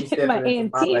 Now you stepping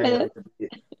into my language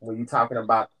when you're talking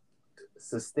about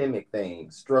systemic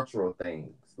things, structural things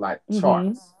like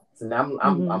charts. So now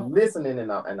I'm listening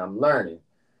and I'm learning,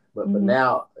 but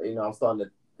now I'm starting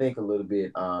to think a little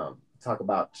bit talk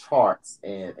about charts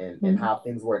and how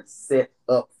things were set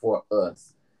up for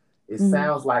us, it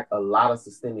sounds like a lot of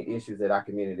systemic issues that our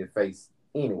community face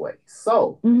anyway.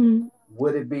 So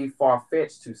would it be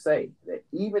far-fetched to say that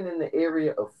even in the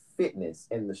area of fitness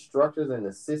and the structures and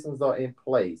the systems are in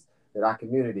place, that our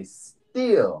community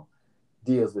still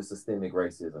deals with systemic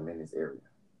racism in this area?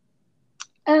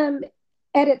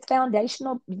 At its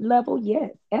foundational level,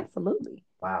 yes, absolutely.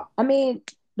 Wow. I mean,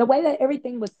 the way that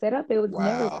everything was set up, it was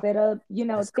never set up,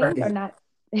 things are not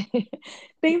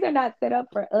things are not set up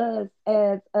for us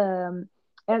as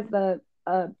the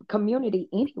community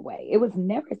anyway. It was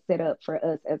never set up for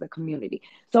us as a community.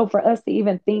 So for us to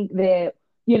even think that,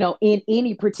 in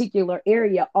any particular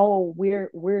area, oh,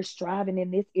 we're striving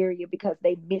in this area because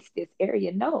they missed this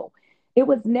area. No, it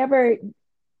was never,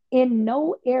 in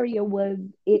no area was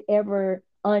it ever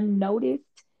unnoticed.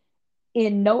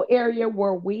 In no area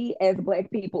were we as Black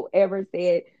people ever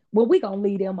said, well, we're going to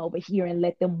leave them over here and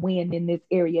let them win in this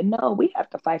area. No, we have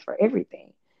to fight for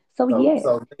everything. So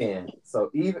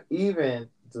even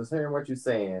just hearing what you're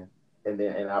saying,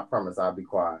 and I promise I'll be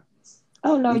quiet.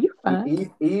 Oh no, you're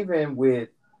fine. Even with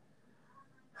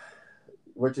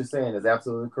what you're saying is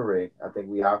absolutely correct. I think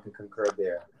we all can concur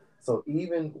there. So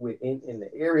even in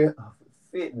the area of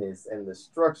fitness and the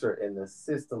structure and the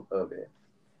system of it,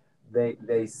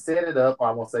 they set it up.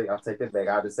 I won't say, I'll take it back.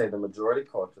 I'll just say the majority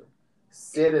culture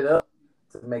set it up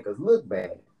to make us look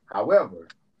bad. However,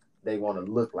 they want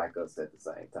to look like us at the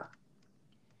same time.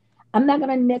 I'm not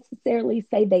going to necessarily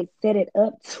say they set it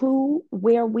up to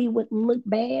where we would look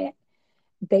bad.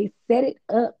 They set it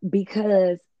up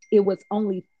because it was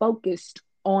only focused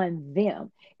on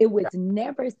them. It was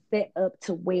never set up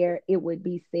to where it would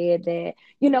be said that,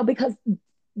 because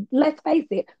let's face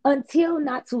it, until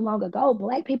not too long ago,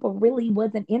 Black people really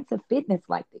wasn't into fitness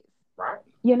like this. Right.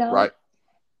 Right.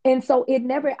 And so it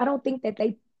never, I don't think that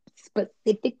they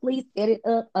specifically set it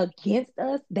up against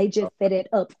us. They just set it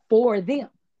up for them.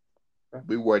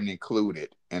 We weren't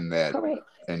included in that. Correct.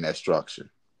 In that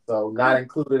structure. So not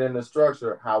included in the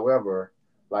structure. However,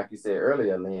 like you said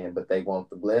earlier, Lynn, but they want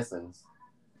the blessings.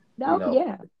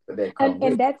 Yeah.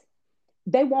 And that's,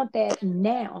 they want that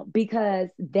now because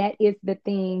that is the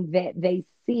thing that they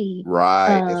see.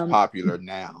 Right. It's popular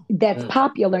now. That's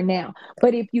popular now.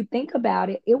 But if you think about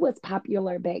it, it was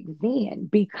popular back then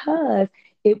because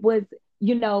it was,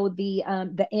 the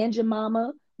Aunt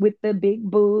Mama with the big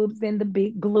boobs and the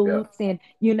big glutes and,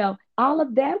 all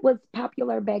of that was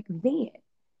popular back then.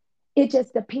 It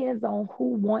just depends on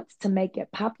who wants to make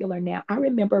it popular now. I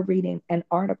remember reading an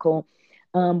article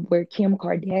where Kim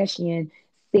Kardashian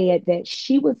said that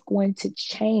she was going to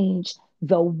change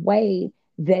the way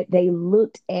that they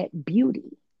looked at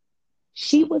beauty.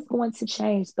 She was going to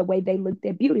change the way they looked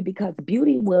at beauty because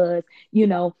beauty was,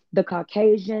 the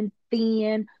Caucasian,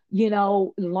 thin,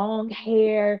 long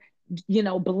hair,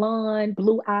 blonde,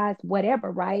 blue eyes, whatever,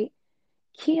 right?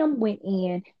 Kim went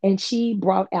in and she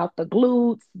brought out the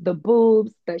glutes, the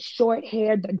boobs, the short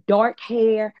hair, the dark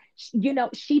hair.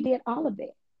 She did all of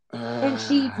it. And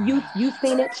you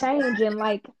seen it change in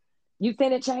like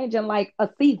a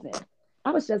season.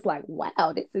 I was just like,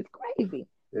 wow, this is crazy.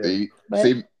 We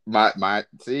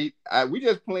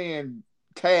just playing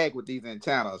tag with these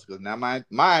antennas because now my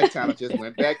antenna just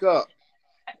went back up.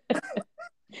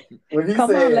 When he Come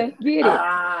said, on, let's get it.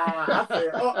 I said,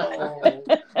 uh-oh.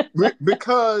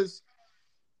 Because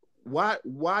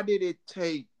why did it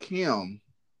take Kim,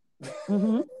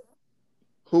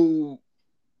 who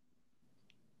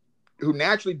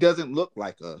naturally doesn't look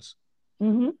like us,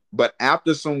 but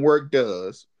after some work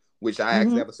does, which I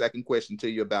actually have a second question to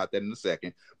you about that in a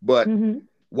second, but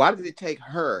why did it take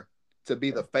her to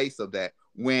be the face of that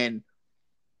when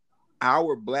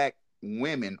our Black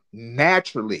women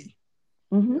naturally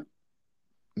look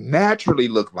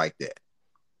like that,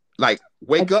 like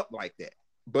wake up like that,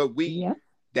 but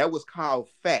that was called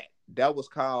fat, that was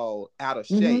called out of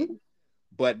shape,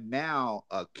 but now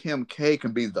Kim K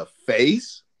can be the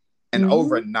face, and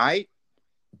overnight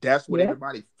that's what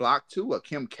everybody flocked to, a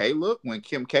Kim K look, when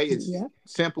Kim K is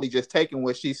simply just taking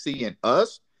what she see in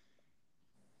us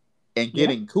and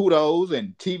getting kudos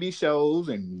and TV shows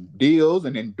and deals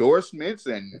and endorsements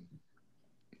and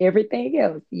everything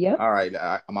else. All right,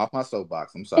 I'm off my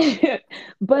soapbox. I'm sorry.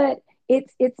 But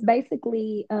it's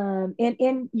basically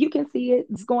and you can see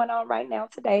it's going on right now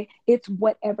today. It's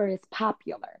whatever is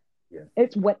popular. Yeah.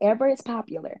 It's whatever is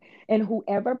popular, and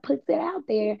whoever puts it out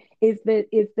there is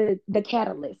the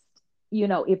catalyst,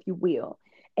 if you will.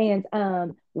 And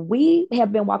we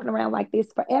have been walking around like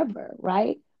this forever,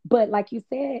 right? But like you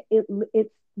said,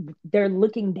 it's they're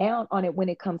looking down on it when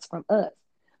it comes from us.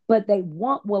 but they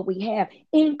want what we have,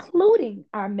 including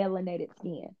our melanated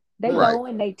skin. They go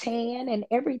and they tan and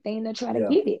everything to try to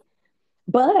get it.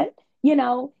 But,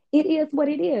 it is what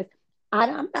it is.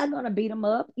 I'm not going to beat them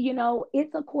up.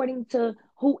 It's according to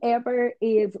whoever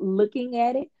is looking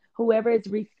at it, whoever is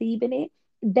receiving it.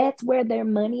 That's where their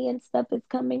money and stuff is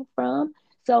coming from.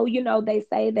 So, they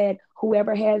say that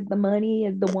whoever has the money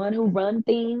is the one who run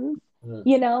things,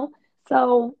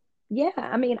 So, yeah,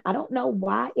 I mean, I don't know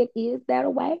why it is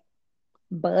that way.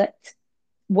 But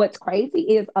what's crazy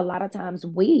is a lot of times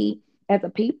we as a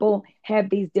people have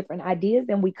these different ideas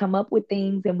and we come up with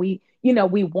things and we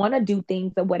want to do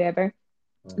things or whatever,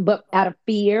 but out of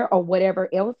fear or whatever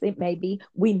else it may be,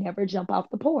 we never jump off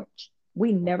the porch.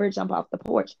 We never jump off the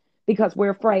porch because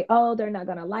we're afraid, oh, they're not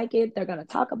going to like it. They're going to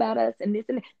talk about us and this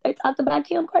and that. They talked about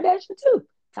Kim Kardashian too.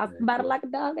 Talked about it like a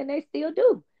dog and they still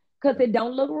do because it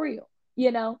don't look real.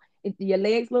 If your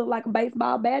legs look like a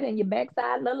baseball bat and your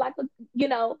backside look like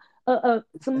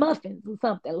some muffins or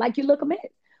something, like you look a mess.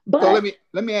 But so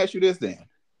let me ask you this then,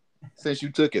 since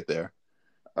you took it there.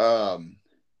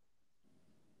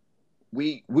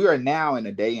 We are now in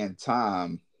a day and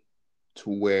time to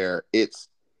where it's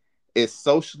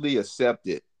socially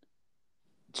accepted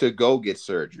to go get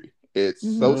surgery. It's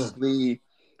socially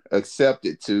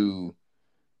accepted to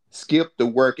skip the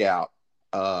workout,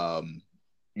 get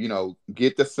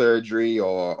the surgery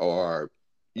or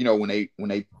when they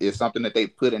it's something that they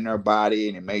put in their body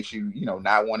and it makes you,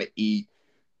 not want to eat.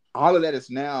 All of that is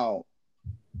now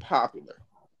popular.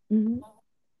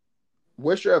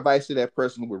 What's your advice to that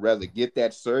person who would rather get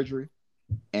that surgery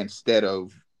instead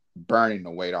of burning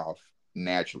the weight off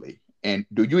naturally? And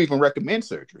do you even recommend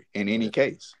surgery in any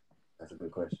case? That's a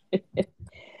good question.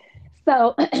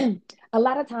 So a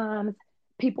lot of times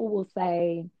people will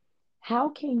say, how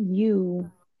can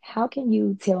you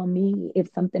tell me if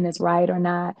something is right or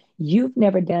not? You've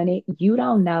never done it. You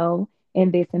don't know,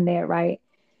 and this and that, right?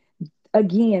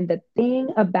 Again, the thing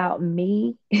about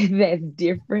me that's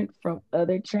different from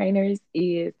other trainers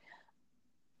is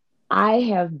I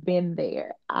have been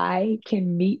there. I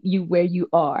can meet you where you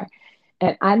are.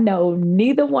 And I know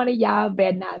neither one of y'all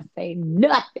better not say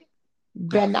nothing.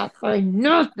 Better not say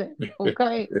nothing,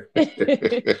 okay?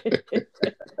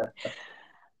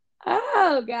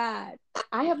 Oh, God.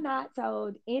 I have not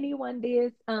told anyone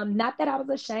this. Not that I was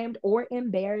ashamed or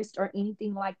embarrassed or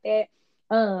anything like that.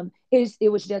 It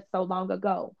was just so long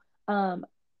ago.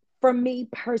 For me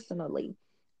personally,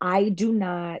 I do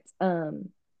not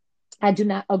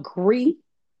agree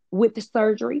with the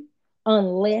surgery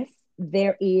unless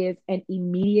there is an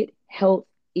immediate health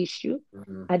issue.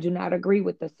 I do not agree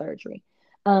with the surgery.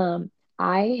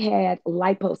 I had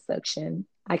liposuction.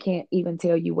 I can't even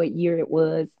tell you what year it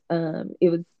was. It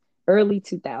was early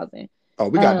 2000. Oh,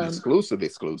 we got an exclusive.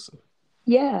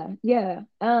 Yeah.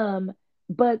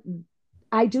 But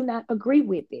I do not agree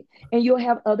with it. And you'll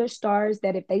have other stars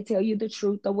that if they tell you the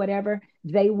truth or whatever,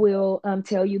 they will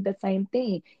tell you the same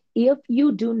thing. If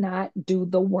you do not do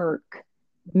the work,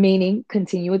 meaning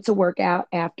continue to work out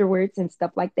afterwards and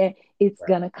stuff like that, it's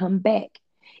going to come back.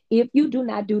 If you do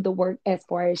not do the work as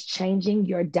far as changing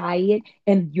your diet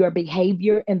and your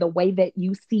behavior and the way that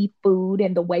you see food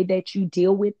and the way that you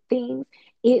deal with things,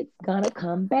 it's going to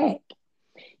come back.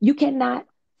 You cannot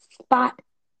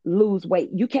lose weight.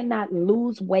 You cannot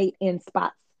lose weight in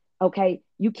spots. Okay.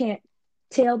 You can't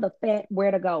tell the fat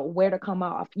where to go, where to come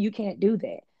off. You can't do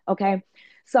that. Okay.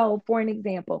 So for an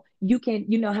example, you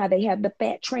know how they have the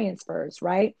fat transfers,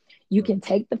 right? You can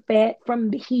take the fat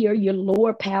from here, your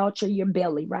lower pouch or your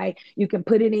belly, right? You can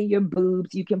put it in your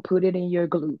boobs. You can put it in your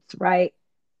glutes, right?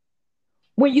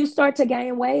 When you start to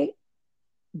gain weight,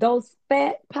 those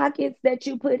fat pockets that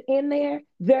you put in there,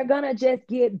 they're going to just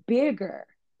get bigger.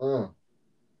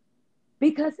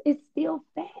 Because it's still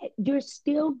fat. You're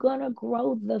still going to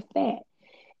grow the fat.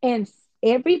 And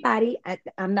everybody,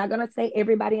 I'm not going to say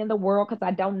everybody in the world because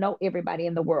I don't know everybody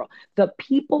in the world. The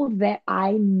people that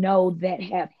I know that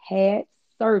have had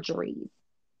surgeries,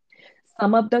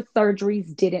 some of the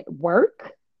surgeries didn't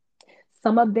work.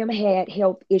 Some of them had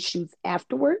health issues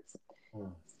afterwards.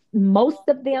 Most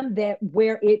of them they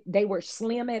were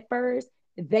slim at first,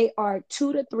 they are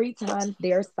 2 to 3 times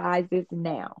their sizes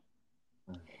now.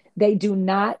 They do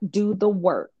not do the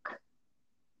work.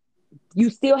 You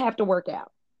still have to work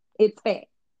out. It's fat.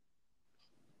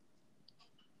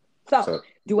 So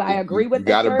do I agree with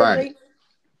the surgery?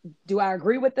 Do I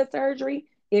agree with the surgery?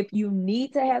 If you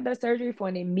need to have the surgery for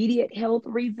an immediate health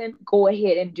reason, go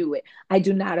ahead and do it. I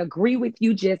do not agree with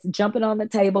you just jumping on the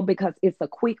table because it's a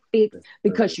quick fix,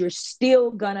 because you're still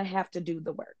going to have to do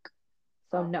the work.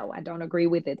 So no, I don't agree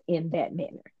with it in that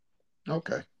manner.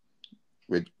 Okay.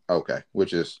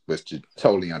 which is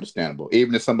totally understandable.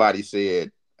 Even if somebody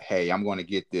said, "Hey, I'm going to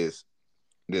get this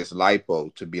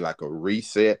lipo to be like a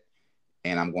reset,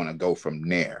 and I'm going to go from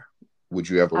there," would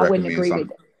you ever recommend? I wouldn't agree with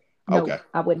that. No, okay,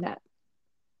 I would not.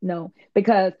 No,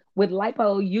 because with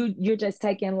lipo, you're just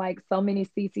taking like so many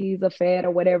cc's of fat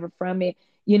or whatever from it.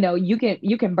 You know, you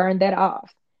can burn that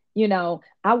off. You know,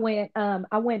 I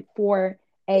went for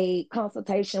a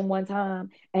consultation one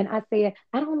time and I said,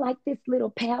 I don't like this little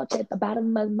pouch at the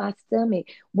bottom of my stomach.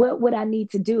 What would I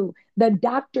need to do? The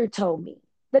doctor told me.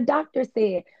 The doctor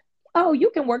said, oh, you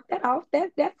can work that off.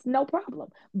 That's no problem.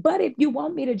 But if you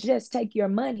want me to just take your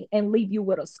money and leave you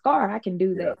with a scar, I can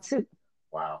do that too.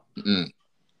 Wow. Mm-hmm.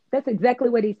 That's exactly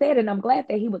what he said. And I'm glad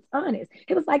that he was honest.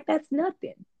 He was like, that's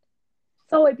nothing.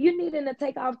 So if you're needing to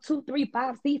take off 2, 3,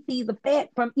 5 cc's of fat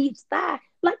from each thigh,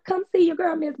 like come see your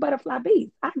girl, Miss Butterfly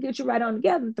Beast. I can get you right on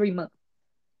together in 3 months.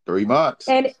 3 months.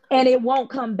 And it won't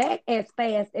come back as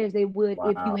fast as it would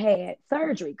if you had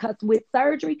surgery. Because with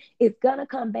surgery, it's going to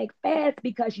come back fast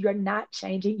because you're not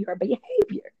changing your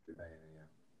behavior.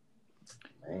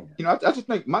 You know, I just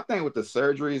think my thing with the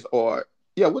surgeries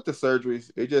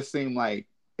it just seemed like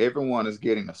everyone is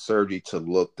getting a surgery to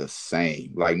look the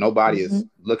same. Like nobody is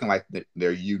looking like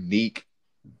their unique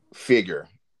figure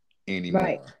anymore.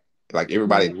 Right. Like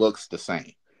everybody looks the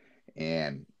same.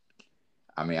 And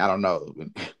I mean, I don't know.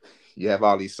 You have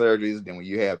all these surgeries, then when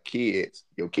you have kids,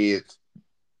 your kids'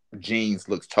 genes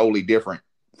looks totally different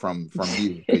from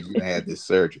you because you had this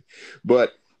surgery.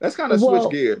 But let's kind of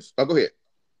switch gears. Oh, go ahead.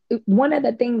 One of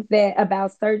the things that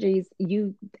about surgeries,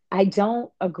 I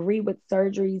don't agree with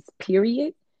surgeries,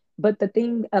 period. But the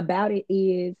thing about it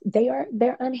is they're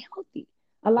unhealthy.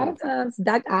 A lot of times,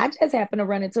 I just happen to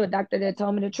run into a doctor that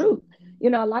told me the truth.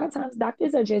 You know, a lot of times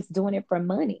doctors are just doing it for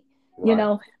money. Right. You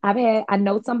know, I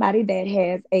know somebody that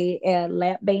has a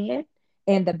lap band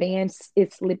and the band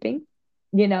is slipping.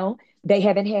 You know, they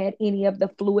haven't had any of the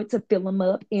fluid to fill them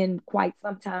up in quite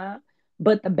some time,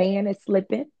 but the band is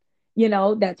slipping. You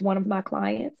know, that's one of my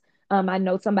clients. I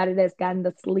know somebody that's gotten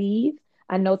the sleeve.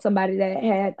 I know somebody that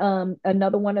had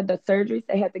another one of the surgeries.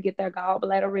 They had to get their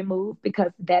gallbladder removed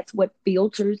because that's what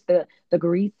filters the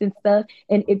grease and stuff.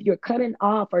 And if you're cutting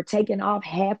off or taking off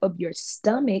half of your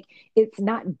stomach, it's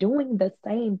not doing the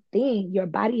same thing. Your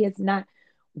body is not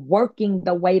working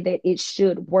the way that it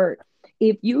should work.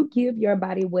 If you give your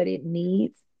body what it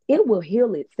needs, it will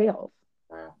heal itself.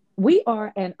 Wow. We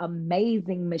are an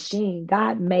amazing machine.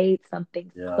 God made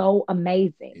something so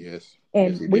amazing. Yes.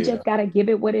 And we just got to give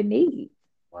it what it needs.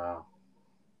 Wow.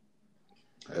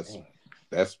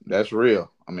 That's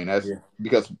real. I mean, that's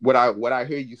because what I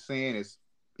hear you saying is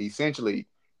essentially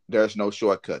there's no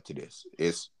shortcut to this.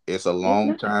 It's a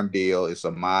long-term deal. It's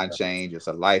a mind change. It's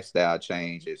a lifestyle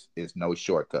change. It's no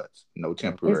shortcuts, no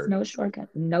temporary. It's no shortcut,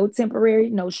 no temporary,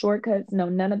 no shortcuts, no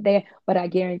none of that. But I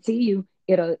guarantee you,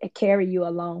 it'll carry you a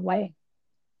long way.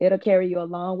 It'll carry you a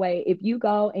long way. If you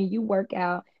go and you work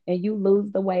out and you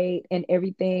lose the weight and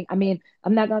everything. I mean,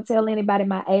 I'm not going to tell anybody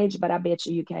my age, but I bet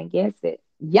you can't guess it.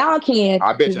 Y'all can.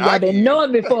 I bet you y'all been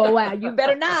knowing me for a while. You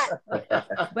better not.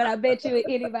 But I bet you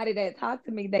anybody that talks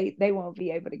to me, they won't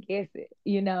be able to guess it,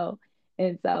 you know?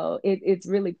 And so it's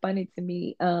really funny to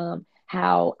me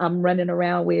how I'm running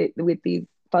around with these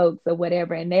folks or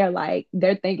whatever. And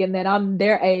they're thinking that I'm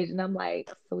their age. And I'm like,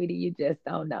 sweetie, you just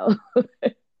don't know.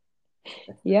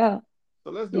 Yeah. So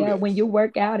let's do this. When you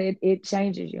work out, it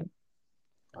changes you.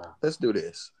 Let's do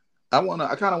this. I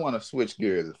kind of want to switch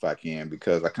gears if I can,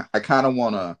 because I kind of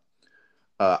want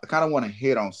to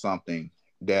hit on something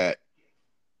that's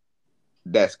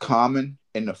common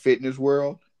in the fitness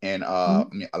world, and I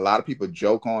mean, a lot of people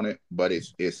joke on it, but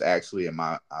it's actually, in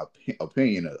my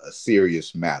opinion, a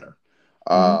serious matter.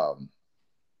 When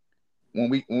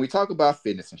we talk about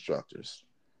fitness instructors,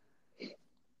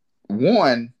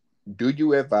 one, do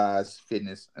you advise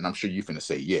fitness, and I'm sure you're finna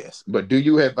say yes, but do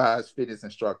you advise fitness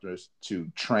instructors to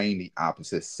train the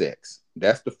opposite sex?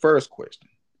 That's the first question.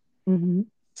 Mm-hmm.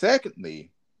 Secondly,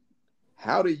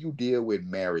 how do you deal with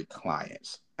married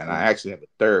clients? And I actually have a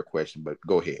third question, but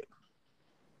go ahead.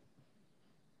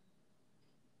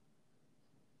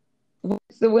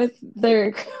 So what's the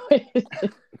third question?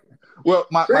 Well,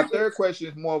 my third question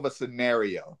is more of a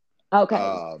scenario. Okay,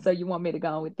 so you want me to go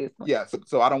on with this one? Yeah,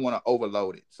 so I don't want to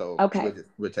overload it. So okay,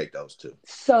 we'll take those two.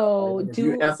 So if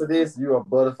you answer this, you're a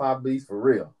butterfly beast for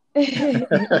real.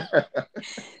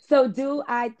 So do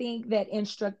I think that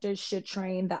instructors should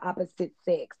train the opposite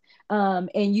sex?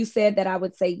 And you said that I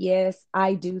would say yes.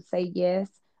 I do say yes.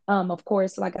 Of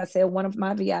course, like I said, one of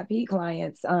my VIP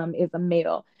clients is a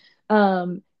male.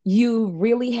 You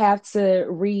really have to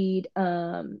read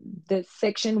the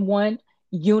section 1.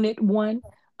 Unit 1.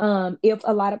 If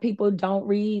a lot of people don't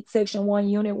read Section 1,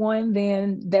 Unit 1,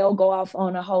 then they'll go off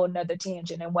on a whole nother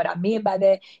tangent. And what I mean by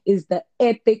that is the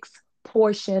ethics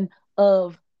portion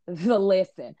of the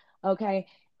lesson. Okay.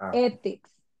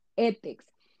 Ethics. Ethics.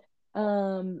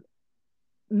 My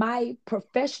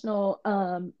professional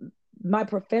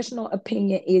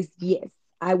opinion is yes,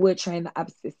 I would train the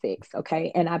opposite sex.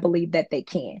 Okay. And I believe that they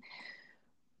can.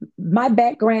 My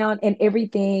background and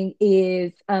everything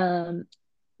is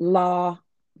law,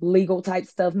 legal type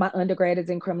stuff. My undergrad is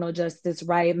in criminal justice,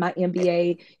 right? My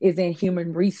MBA is in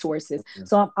human resources.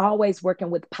 So I'm always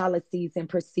working with policies and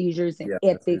procedures and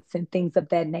ethics and things of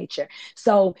that nature.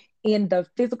 So in the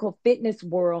physical fitness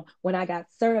world, when I got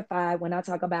certified, when I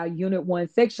talk about Unit 1,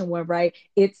 Section 1, right,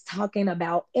 it's talking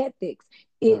about ethics.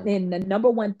 And the number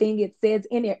one thing it says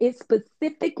in there, it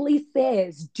specifically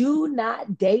says, do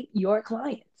not date your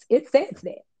clients. It says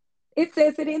that. It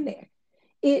says it in there.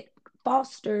 It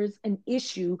fosters an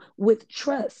issue with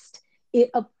trust. It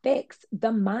affects the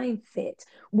mindset.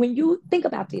 When you think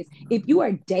about this, if you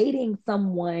are dating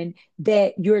someone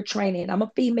that you're training, I'm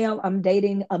a female, I'm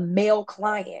dating a male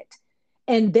client,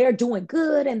 and they're doing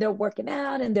good and they're working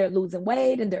out and they're losing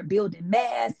weight and they're building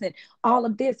mass and all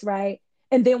of this, right?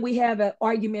 And then we have an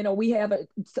argument or we have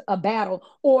a battle,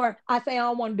 or I say, I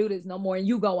don't want to do this no more, and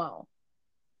you go on.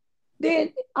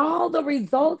 Then all the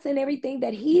results and everything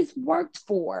that he's worked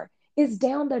for is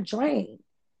down the drain.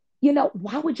 You know,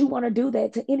 why would you want to do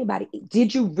that to anybody?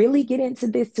 Did you really get into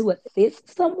this to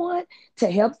assist someone, to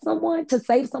help someone, to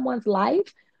save someone's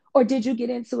life? Or did you get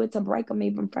into it to break them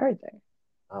even further?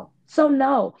 Oh. So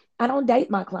no, I don't date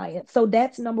my clients. So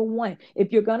that's number one.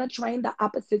 If you're going to train the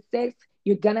opposite sex,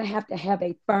 you're going to have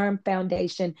a firm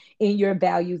foundation in your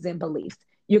values and beliefs.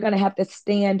 You're going to have to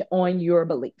stand on your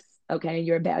beliefs, okay,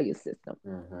 your value system.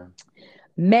 Mm-hmm.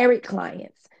 Married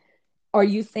clients. Are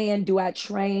you saying, do I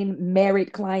train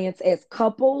married clients as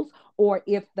couples? Or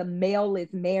if the male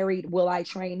is married, will I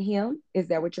train him? Is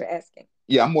that what you're asking?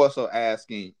 Yeah, I'm also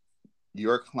asking,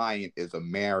 your client is a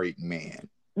married man.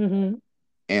 Mm-hmm.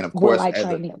 And of course, will I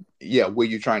train him? Yeah, will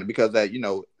you train? Because that,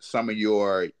 some of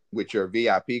with your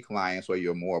VIP clients or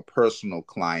your more personal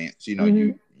clients,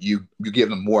 mm-hmm. you give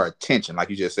them more attention. Like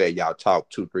you just said, y'all talk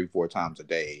 2, 3, 4 times a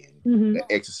day, and mm-hmm. the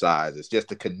exercise. It's just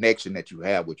the connection that you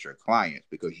have with your clients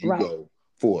because you go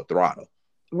full throttle.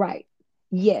 Right.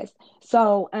 Yes.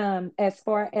 So as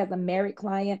far as a married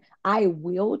client, I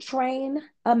will train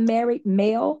a married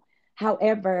male.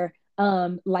 However,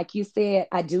 like you said,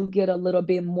 I do get a little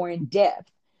bit more in depth.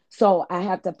 So I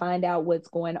have to find out what's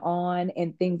going on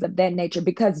and things of that nature,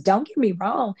 because don't get me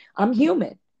wrong, I'm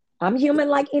human. I'm human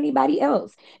like anybody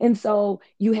else. And so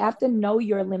you have to know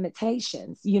your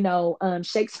limitations.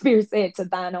 Shakespeare said, to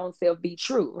thine own self be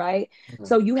true, right? Mm-hmm.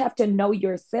 So you have to know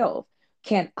yourself.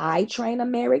 Can I train a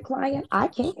married client? I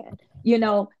can.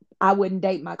 I wouldn't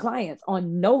date my clients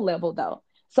on no level though.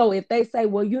 So if they say,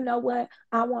 well, you know what,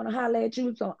 I want to holler at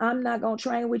you, so I'm not going to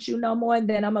train with you no more,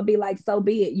 then I'm going to be like, so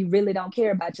be it. You really don't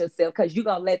care about yourself because you're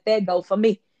going to let that go for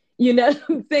me. You know what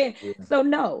I'm saying? Yeah. So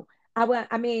no,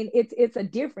 I mean, it's a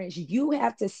difference. You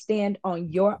have to stand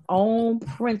on your own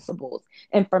principles.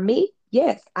 And for me,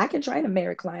 yes, I can train a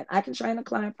married client. I can train a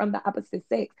client from the opposite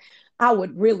sex. I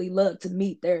would really love to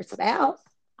meet their spouse.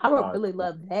 I would really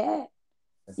love that.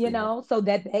 So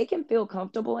that they can feel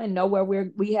comfortable and know where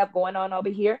we have going on over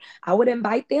here. I would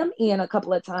invite them in a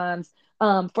couple of times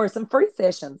for some free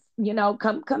sessions.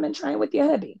 Come and train with your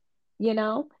hubby.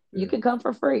 You can come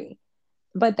for free.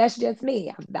 But that's just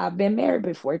me. I've been married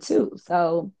before too,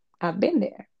 so I've been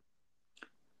there.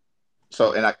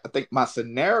 So, and I think my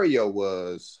scenario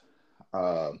was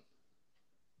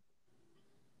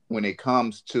when it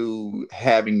comes to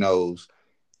having those,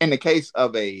 in the case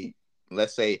of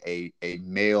let's say a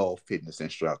male fitness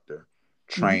instructor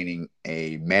training mm-hmm.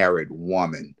 a married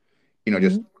woman,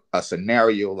 just mm-hmm. a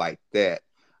scenario like that.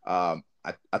 I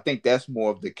think that's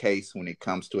more of the case when it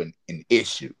comes to an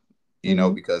issue,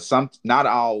 mm-hmm. because not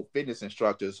all fitness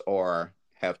instructors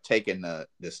have taken the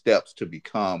steps to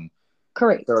become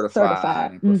correct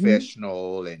certified and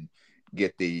professional mm-hmm. and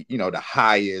get the the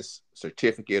highest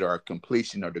certificate or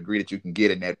completion or degree that you can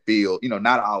get in that field.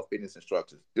 Not all fitness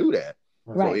instructors do that.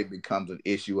 Right. So it becomes an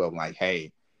issue of like,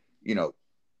 hey, you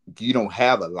don't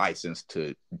have a license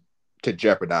to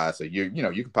jeopardize. So you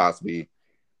can possibly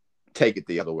take it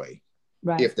the other way.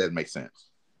 Right. If that makes sense.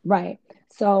 Right.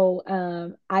 So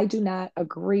I do not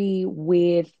agree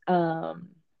with a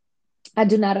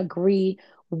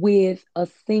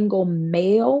single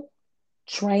male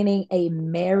training a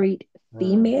married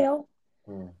female.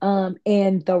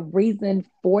 And the reason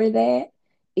for that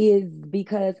is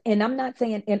because, and I'm not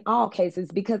saying in all cases,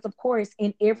 because of course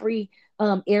in every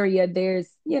area there's,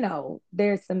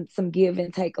 there's some give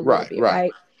and take a little bit,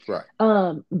 right?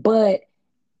 But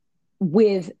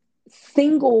with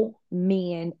single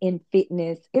men in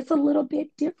fitness, it's a little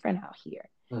bit different out here.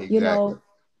 Exactly.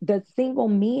 The single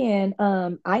men,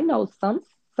 I know some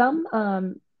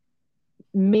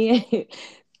men,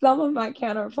 some of my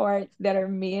counterparts that are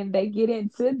men, they get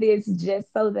into this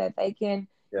just so that they can,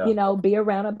 be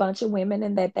around a bunch of women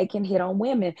and that they can hit on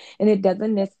women. And it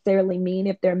doesn't necessarily mean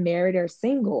if they're married or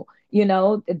single,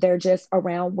 they're just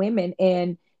around women,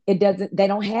 and they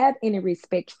don't have any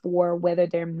respect for whether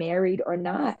they're married or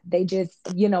not. They just,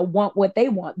 want what they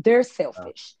want. They're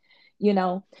selfish,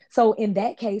 So in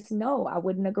that case, no, I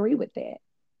wouldn't agree with that,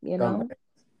 Yeah.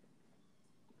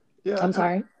 I'm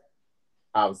sorry.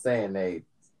 I was saying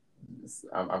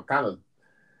I'm kind of,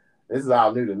 this is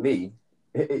all new to me.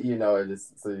 It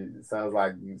sounds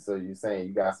like you're saying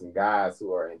you got some guys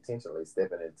who are intentionally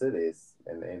stepping into this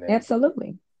and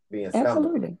absolutely being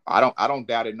absolutely. I don't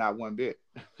doubt it, not one bit.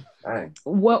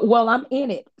 Well, I'm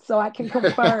in it, so I can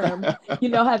confirm. You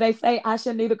know how they say I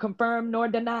should neither confirm nor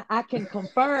deny. I can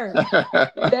confirm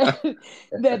that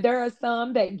there are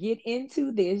some that get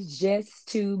into this just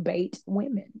to bait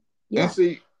women. Yeah. And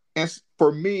see,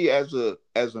 for me as a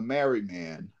married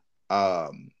man,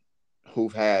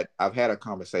 I've had a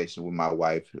conversation with my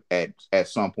wife. At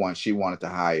some point she wanted to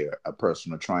hire a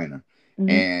personal trainer. Mm-hmm.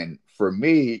 And for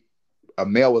me, a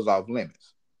male was off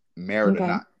limits. Married or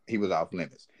not, he was off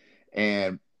limits.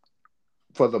 And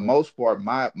for the most part,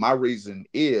 my reason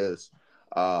is,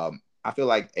 I feel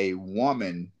like a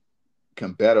woman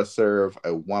can better serve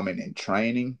a woman in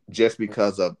training just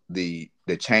because of the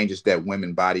changes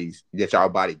that our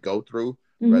body go through,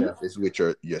 mm-hmm. whether it's with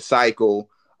your cycle,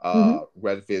 mm-hmm.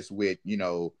 whether it's with,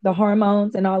 the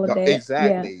hormones and all of that.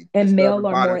 Exactly. Yeah. And male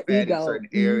or more ego. In certain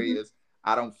areas.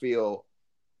 Mm-hmm. I don't feel,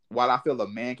 while I feel a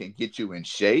man can get you in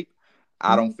shape,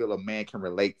 I don't feel a man can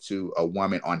relate to a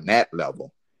woman on that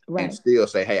level, right. and still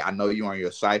say, hey, I know you're on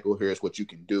your cycle. Here's what you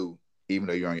can do, even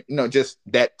though you're on, just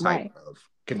that type of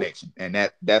connection. And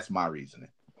that's my reasoning.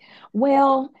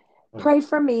 Well, pray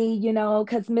for me,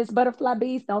 because Miss Butterfly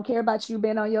Beast don't care about you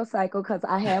being on your cycle, because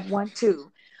I have one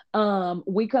too.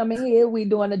 We come in here, we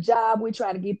doing a job, we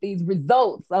trying to get these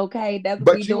results, okay? That's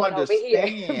what we doing over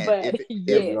here. But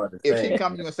if she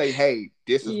come to you and say, hey,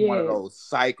 this is one of those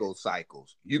cycles,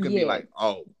 you can be like,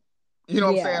 oh, you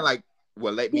know what I'm saying? Like,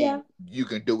 well, you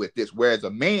can do it this. Whereas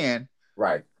a man,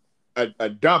 right? A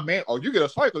dumb man, you get a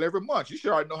cycle every month. You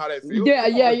sure already know how that feels.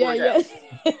 Yeah.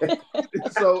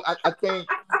 So I think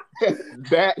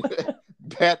that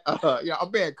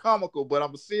I'm being comical, but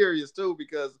I'm serious too,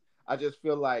 because I just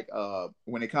feel like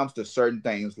when it comes to certain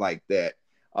things like that,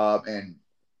 and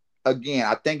again,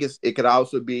 I think it could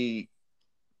also be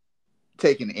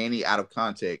taken any out of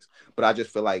context, but I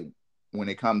just feel like when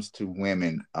it comes to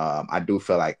women, I do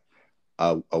feel like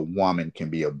a woman can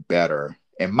be a better,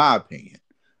 in my opinion,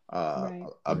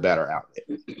 a better outlet.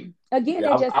 Again,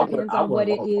 it just depends on what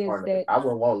it is that I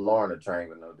wouldn't want Lauren to train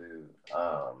with no dude.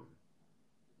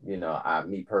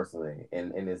 Me personally,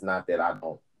 and it's not that I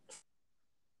don't.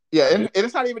 Yeah, and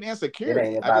it's not even insecurity. It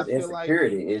ain't about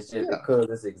insecurity. It's just because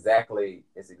it's exactly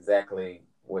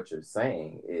what you're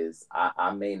saying. Is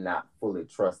I may not fully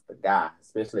trust the guy,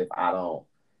 especially if I don't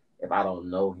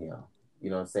know him. You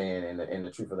know what I'm saying? And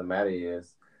the truth of the matter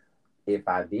is, if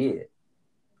I did,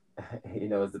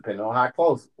 it's depending on how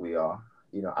close we are.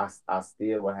 I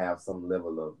still would have some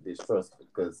level of distrust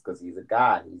because he's a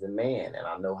guy, he's a man, and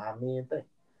I know how men think.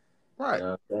 Right. You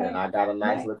know what I'm saying? I got a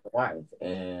nice looking wife,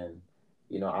 and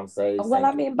I'm saved. Well,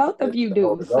 I mean, both of you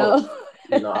do. So,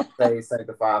 I'm saved,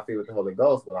 sanctified, filled with the Holy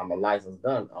Ghost, but I'm a licensed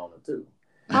gun owner too.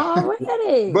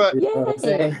 Already, but but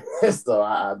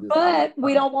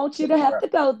we don't want you to have to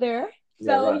go there.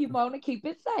 So you want to keep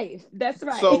it safe. That's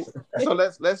right. So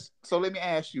let me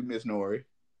ask you, Miss Nori,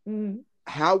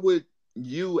 how would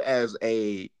you, as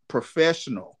a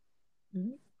professional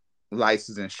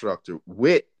licensed instructor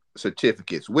with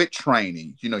certificates, with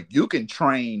training, you can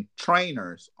train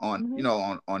trainers on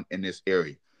on in this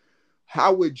area,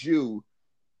 how would you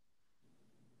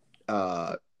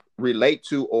relate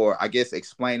to, or I guess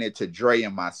explain it to Dre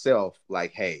and myself,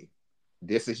 like, hey,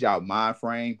 this is y'all mind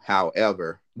frame,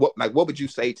 however, what would you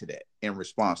say to that in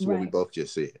response to what we both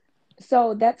just said?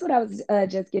 So that's what I was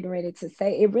just getting ready to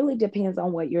say. It really depends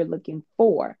on what you're looking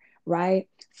for, right?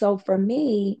 So for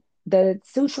me, the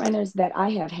two trainers that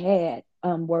I have had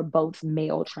were both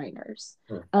male trainers,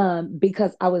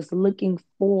 because I was looking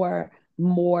for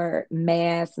more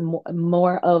mass,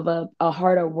 more of a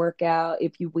harder workout,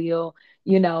 if you will,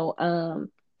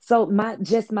 so So my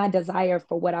desire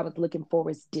for what I was looking for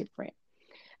was different.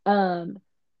 Um,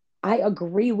 I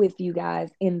agree with you guys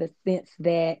in the sense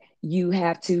that you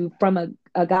have to, from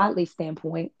a godly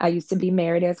standpoint, I used to be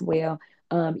married as well.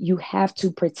 You have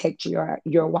to protect your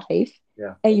wife,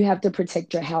 Yeah. and you have to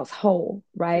protect your household,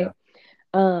 right?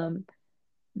 Um,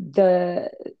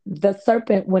 the the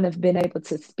serpent wouldn't have been able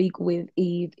to speak with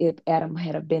Eve if Adam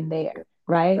had have been there,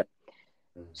 right?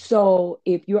 So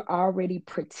if you're already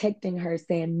protecting her,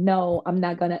 saying, no, I'm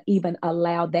not going to even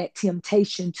allow that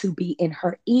temptation to be in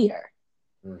her ear.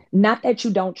 Not that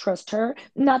you don't trust her,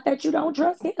 not that you don't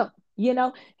trust him.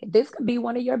 This could be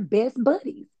one of your best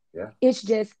buddies. Yeah. It's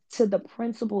just to the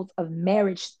principles of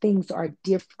marriage, things are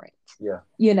different. Yeah.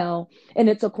 And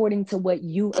it's according to what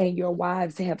you and your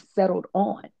wives have settled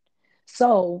on.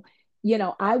 So,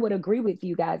 I would agree with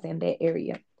you guys in that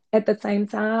area. At the same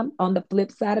time, on the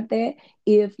flip side of that,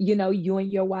 if you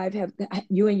and your wives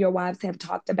have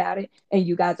talked about it and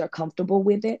you guys are comfortable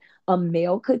with it, a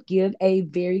male could give a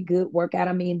very good workout.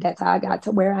 I mean, that's how I got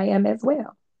to where I am as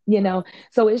well.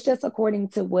 So it's just according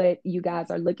to what you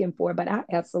guys are looking for. But I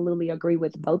absolutely agree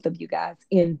with both of you guys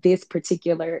in this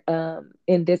particular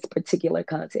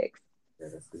context. Yeah,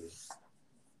 that's good.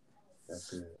 That's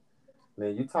good. Now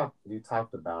you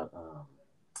talked about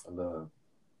a little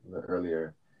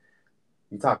earlier.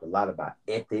 You talked a lot about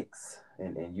ethics,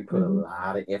 and you put a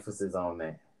lot of emphasis on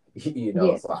that.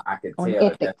 Yes, So I could on tell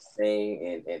that that's ethics. the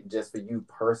thing, and just for you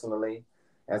personally,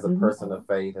 as a person of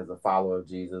faith, as a follower of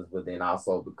Jesus, but then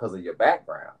also because of your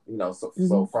background,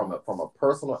 so from a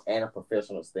personal and a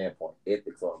professional standpoint,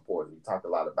 ethics are important. You talked a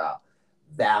lot about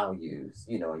values,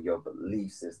 and your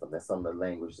belief system. That's some of the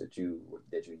language that you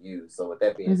use. So with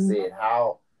that being said,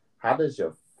 how does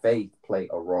your faith play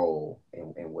a role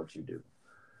in what you do?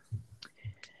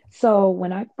 So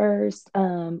when I first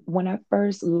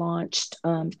launched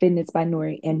Fitness by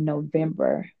Nori in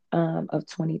November of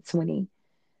 2020,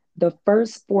 the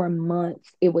first 4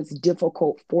 months it was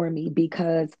difficult for me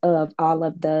because of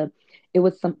it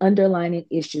was some underlying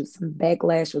issues, some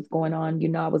backlash was going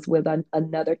on. I was with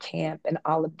another camp and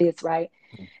all of this, right?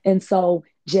 And so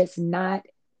just not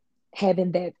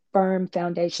having that firm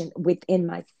foundation within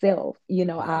myself,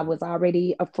 I was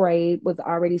already afraid, was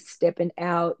already stepping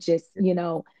out, just,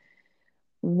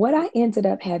 what I ended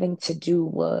up having to do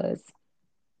was,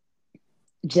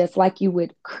 just like you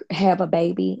would have a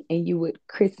baby and you would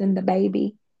christen the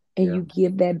baby and Yeah. you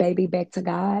give that baby back to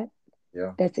God.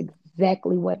 Yeah. That's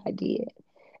exactly what I did. Wow.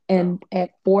 And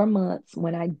at 4 months,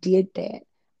 when I did that,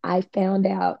 I found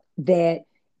out that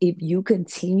if you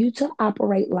continue to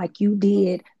operate like you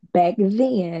did back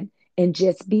then and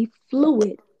just be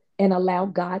fluid and allow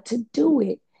God to do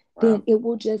it, then Wow. it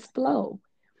will just flow.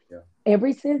 Yeah.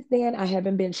 Ever since then, I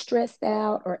haven't been stressed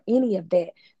out or any of that.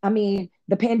 I mean,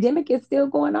 the pandemic is still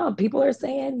going on. People are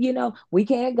saying, we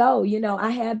can't go. I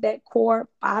have that core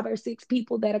 5 or 6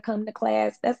 people that are coming to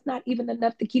class. That's not even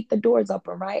enough to keep the doors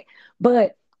open, right?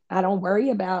 But I don't worry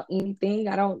about anything.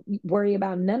 I don't worry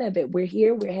about none of it. We're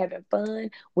here, we're having fun,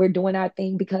 we're doing our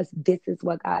thing because this is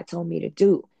what God told me to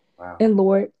do. Wow. And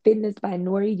Lord, Fitness by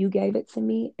Nori, you gave it to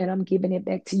me and I'm giving it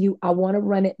back to you. I want to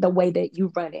run it the way that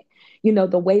you run it,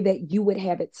 the way that you would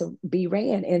have it to be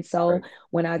ran. And so Right.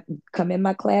 when I come in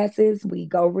my classes, we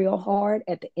go real hard.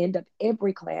 At the end of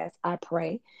every class, I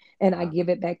pray and I Wow. give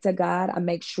it back to God. I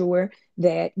make sure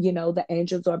that, the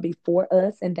angels are before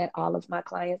us and that all of my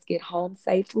clients get home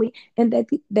safely and that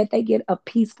they get a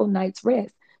peaceful night's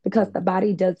rest because the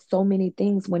body does so many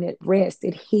things when it rests.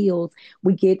 It heals.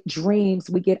 We get dreams,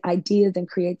 we get ideas and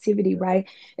creativity, Yeah. right?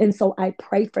 And so I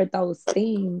pray for those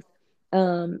things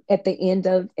at the end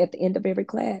of every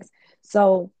class.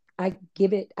 So I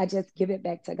just give it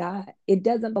back to God. It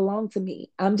doesn't belong to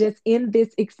me. I'm just in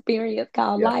this experience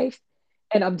called Yeah. life,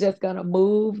 and I'm just gonna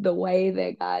move the way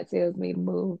that God tells me to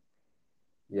move.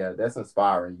 Yeah, that's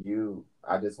inspiring.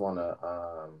 I just want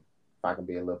to, if I can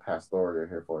be a little pastoral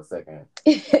here for a second.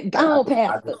 I Go on, I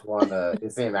Pastor. just want to.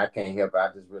 It seems I can't help it.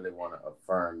 I just really want to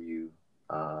affirm you.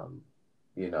 Um,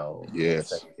 and say Yes.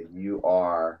 that you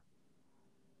are.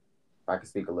 If I can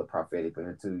speak a little prophetically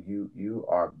here too. You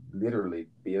are literally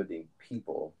building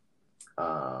people,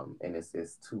 and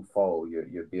it's twofold.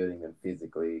 You're building them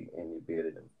physically, and you're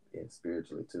building them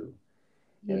spiritually too.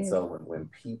 And Yes, so when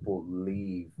people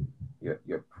leave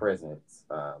your presence,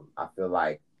 I feel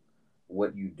like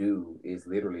what you do is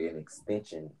literally an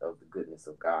extension of the goodness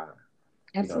of God.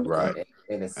 You know what I'm absolutely. Right. saying?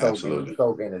 And it's so and Absolutely. it's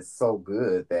so and it's so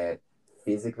good that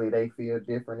physically they feel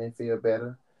different and feel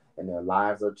better, and their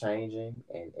lives are changing,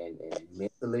 and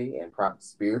mentally and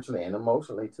spiritually and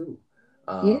emotionally too.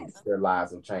 Their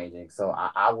lives are changing. So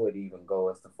I would even go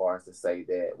as far as to say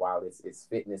that while it's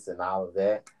fitness and all of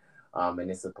that,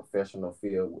 and it's a professional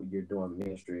field, you're doing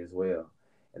ministry as well.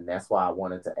 And that's why I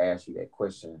wanted to ask you that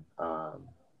question,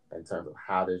 in terms of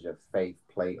how does your faith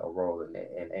play a role in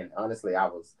that? And honestly,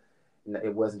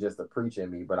 it wasn't just a preacher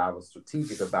in me, but I was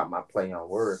strategic about my play on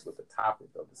words with the topic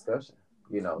of discussion.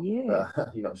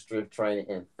 Strength training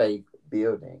and faith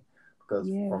building, because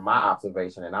from my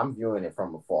observation, and I'm viewing it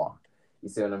from afar. You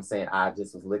see what I'm saying? I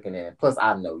just was looking at it. Plus,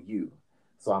 I know you.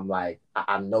 So I'm like,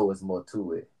 I know it's more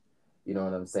to it. You know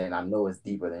what I'm saying? I know it's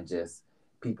deeper than just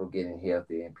people getting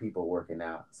healthy and people working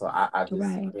out. So I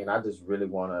just really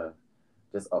want to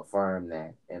just affirm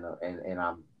that. And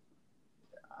I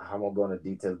won't go into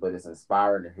details, but it's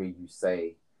inspiring to hear you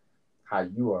say how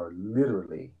you are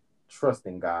literally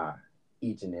trusting God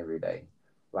each and every day.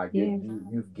 Like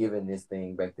you've given this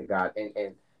thing back to God,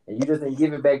 and you just didn't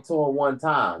give it back to him one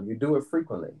time. You do it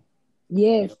frequently.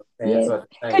 Yes.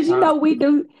 Because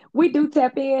we do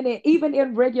tap in, and even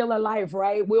in regular life,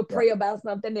 right? We'll pray about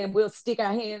something and we'll stick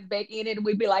our hands back in it and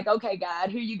we'd be like, okay, God,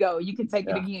 here you go. You can take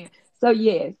it again. So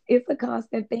yes, it's a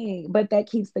constant thing, but that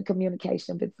keeps the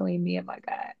communication between me and my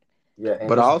God. Yeah, and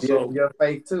but also your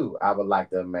faith too. I would like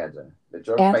to imagine that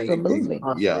your faith is constantly being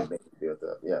built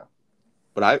up. Yeah.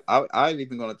 But I'm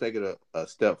even going to take it a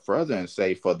step further and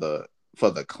say for the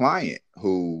client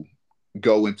who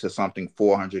go into something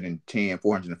 410,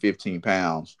 415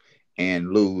 pounds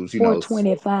and lose,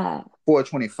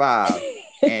 425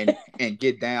 and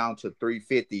get down to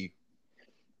 350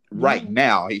 right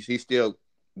now. He's still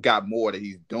got more that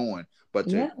he's doing, but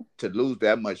to lose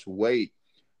that much weight,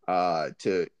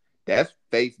 that's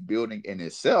faith building in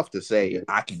itself, to say,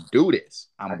 I can do this.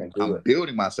 I'm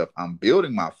building myself. I'm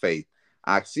building my faith.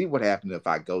 I see what happens if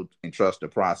I go and trust the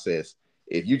process.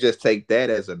 If you just take that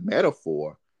as a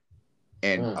metaphor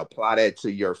and apply that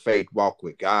to your faith walk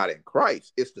with God and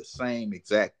Christ, it's the same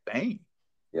exact thing.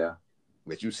 Yeah.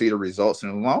 But you see the results in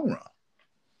the long run.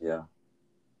 Yeah.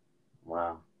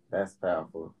 Wow. That's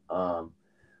powerful.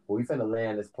 We finna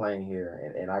land this plane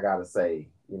here, and I gotta say,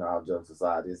 all jokes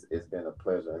aside, it's been a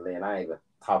pleasure. And Lynn, I ain't even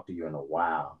talked to you in a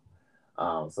while.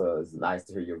 So it's nice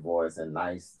to hear your voice, and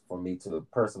nice for me to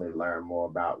personally learn more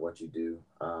about what you do,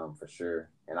 for sure.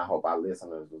 And I hope our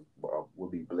listeners will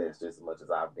be blessed just as much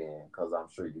as I've been, because I'm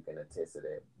sure you can attest to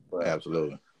that. But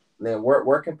absolutely. Then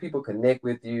where can people connect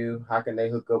with you? How can they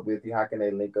hook up with you? How can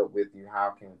they link up with you?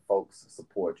 How can folks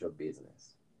support your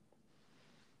business?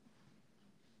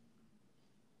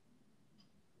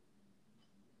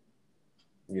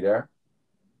 You there?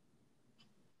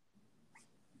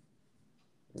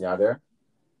 Y'all there?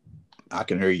 I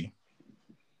can hear you.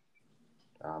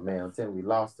 Oh man, I'm telling you, we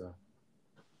lost her.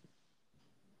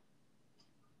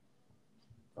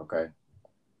 Okay.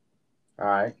 All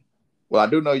right. Well, I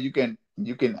do know you can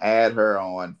add her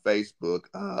on Facebook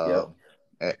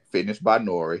at Fitness by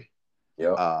Nori.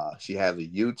 Yep. She has a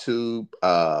YouTube,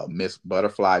 Miss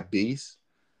Butterfly Beast.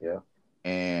 Yeah.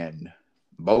 And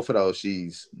both of those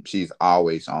she's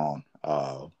always on.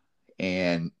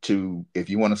 And if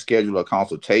you want to schedule a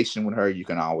consultation with her, you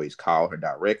can always call her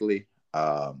directly.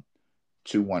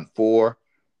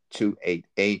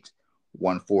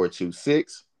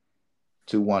 214-288-1426.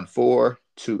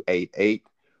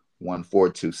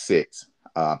 214-288-1426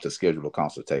 to schedule a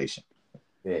consultation.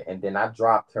 Yeah, and then I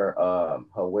dropped her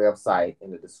website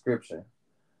in the description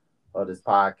of this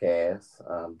podcast,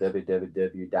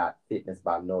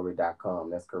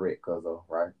 www.fitnessbynori.com. That's correct, Cuzzo,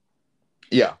 right?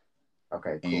 Yeah.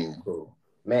 Okay, cool.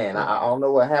 Man, I don't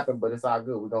know what happened, but it's all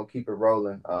good. We're going to keep it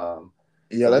rolling.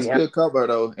 Yeah, let's still cover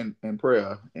though in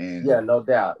prayer. And yeah, no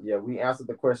doubt. Yeah, we answered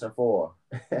the question for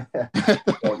her.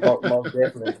 So most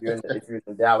definitely, if you're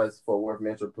in Dallas, Fort Worth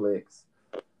Metroplex,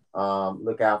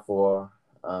 look out for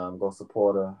her. Go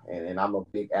support her. And I'm a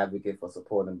big advocate for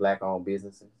supporting Black-owned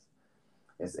businesses,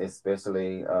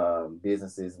 especially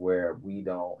businesses where we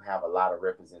don't have a lot of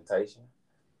representation.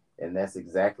 And that's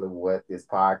exactly what this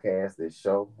podcast, this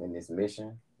show, and this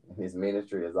mission, his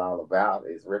ministry is all about,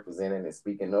 is representing and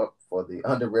speaking up for the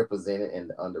underrepresented and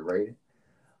the underrated.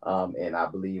 And I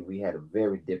believe we had a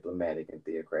very diplomatic and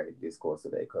theocratic discourse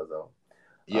today, Cuzzo.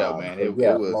 Man, it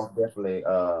was most definitely.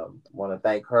 Want to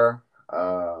thank her,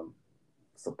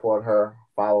 support her,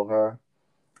 follow her.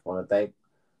 Want to thank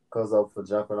Cuzzo for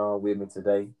jumping on with me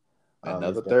today.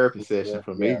 Another therapy session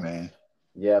for me, man.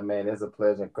 Yeah, man, it's a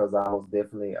pleasure, because I most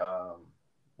definitely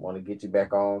want to get you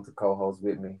back on to co-host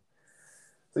with me.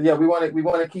 So yeah, we want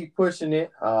to keep pushing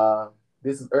it.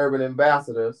 This is Urban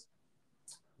Ambassadors.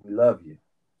 We love you.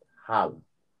 Holla.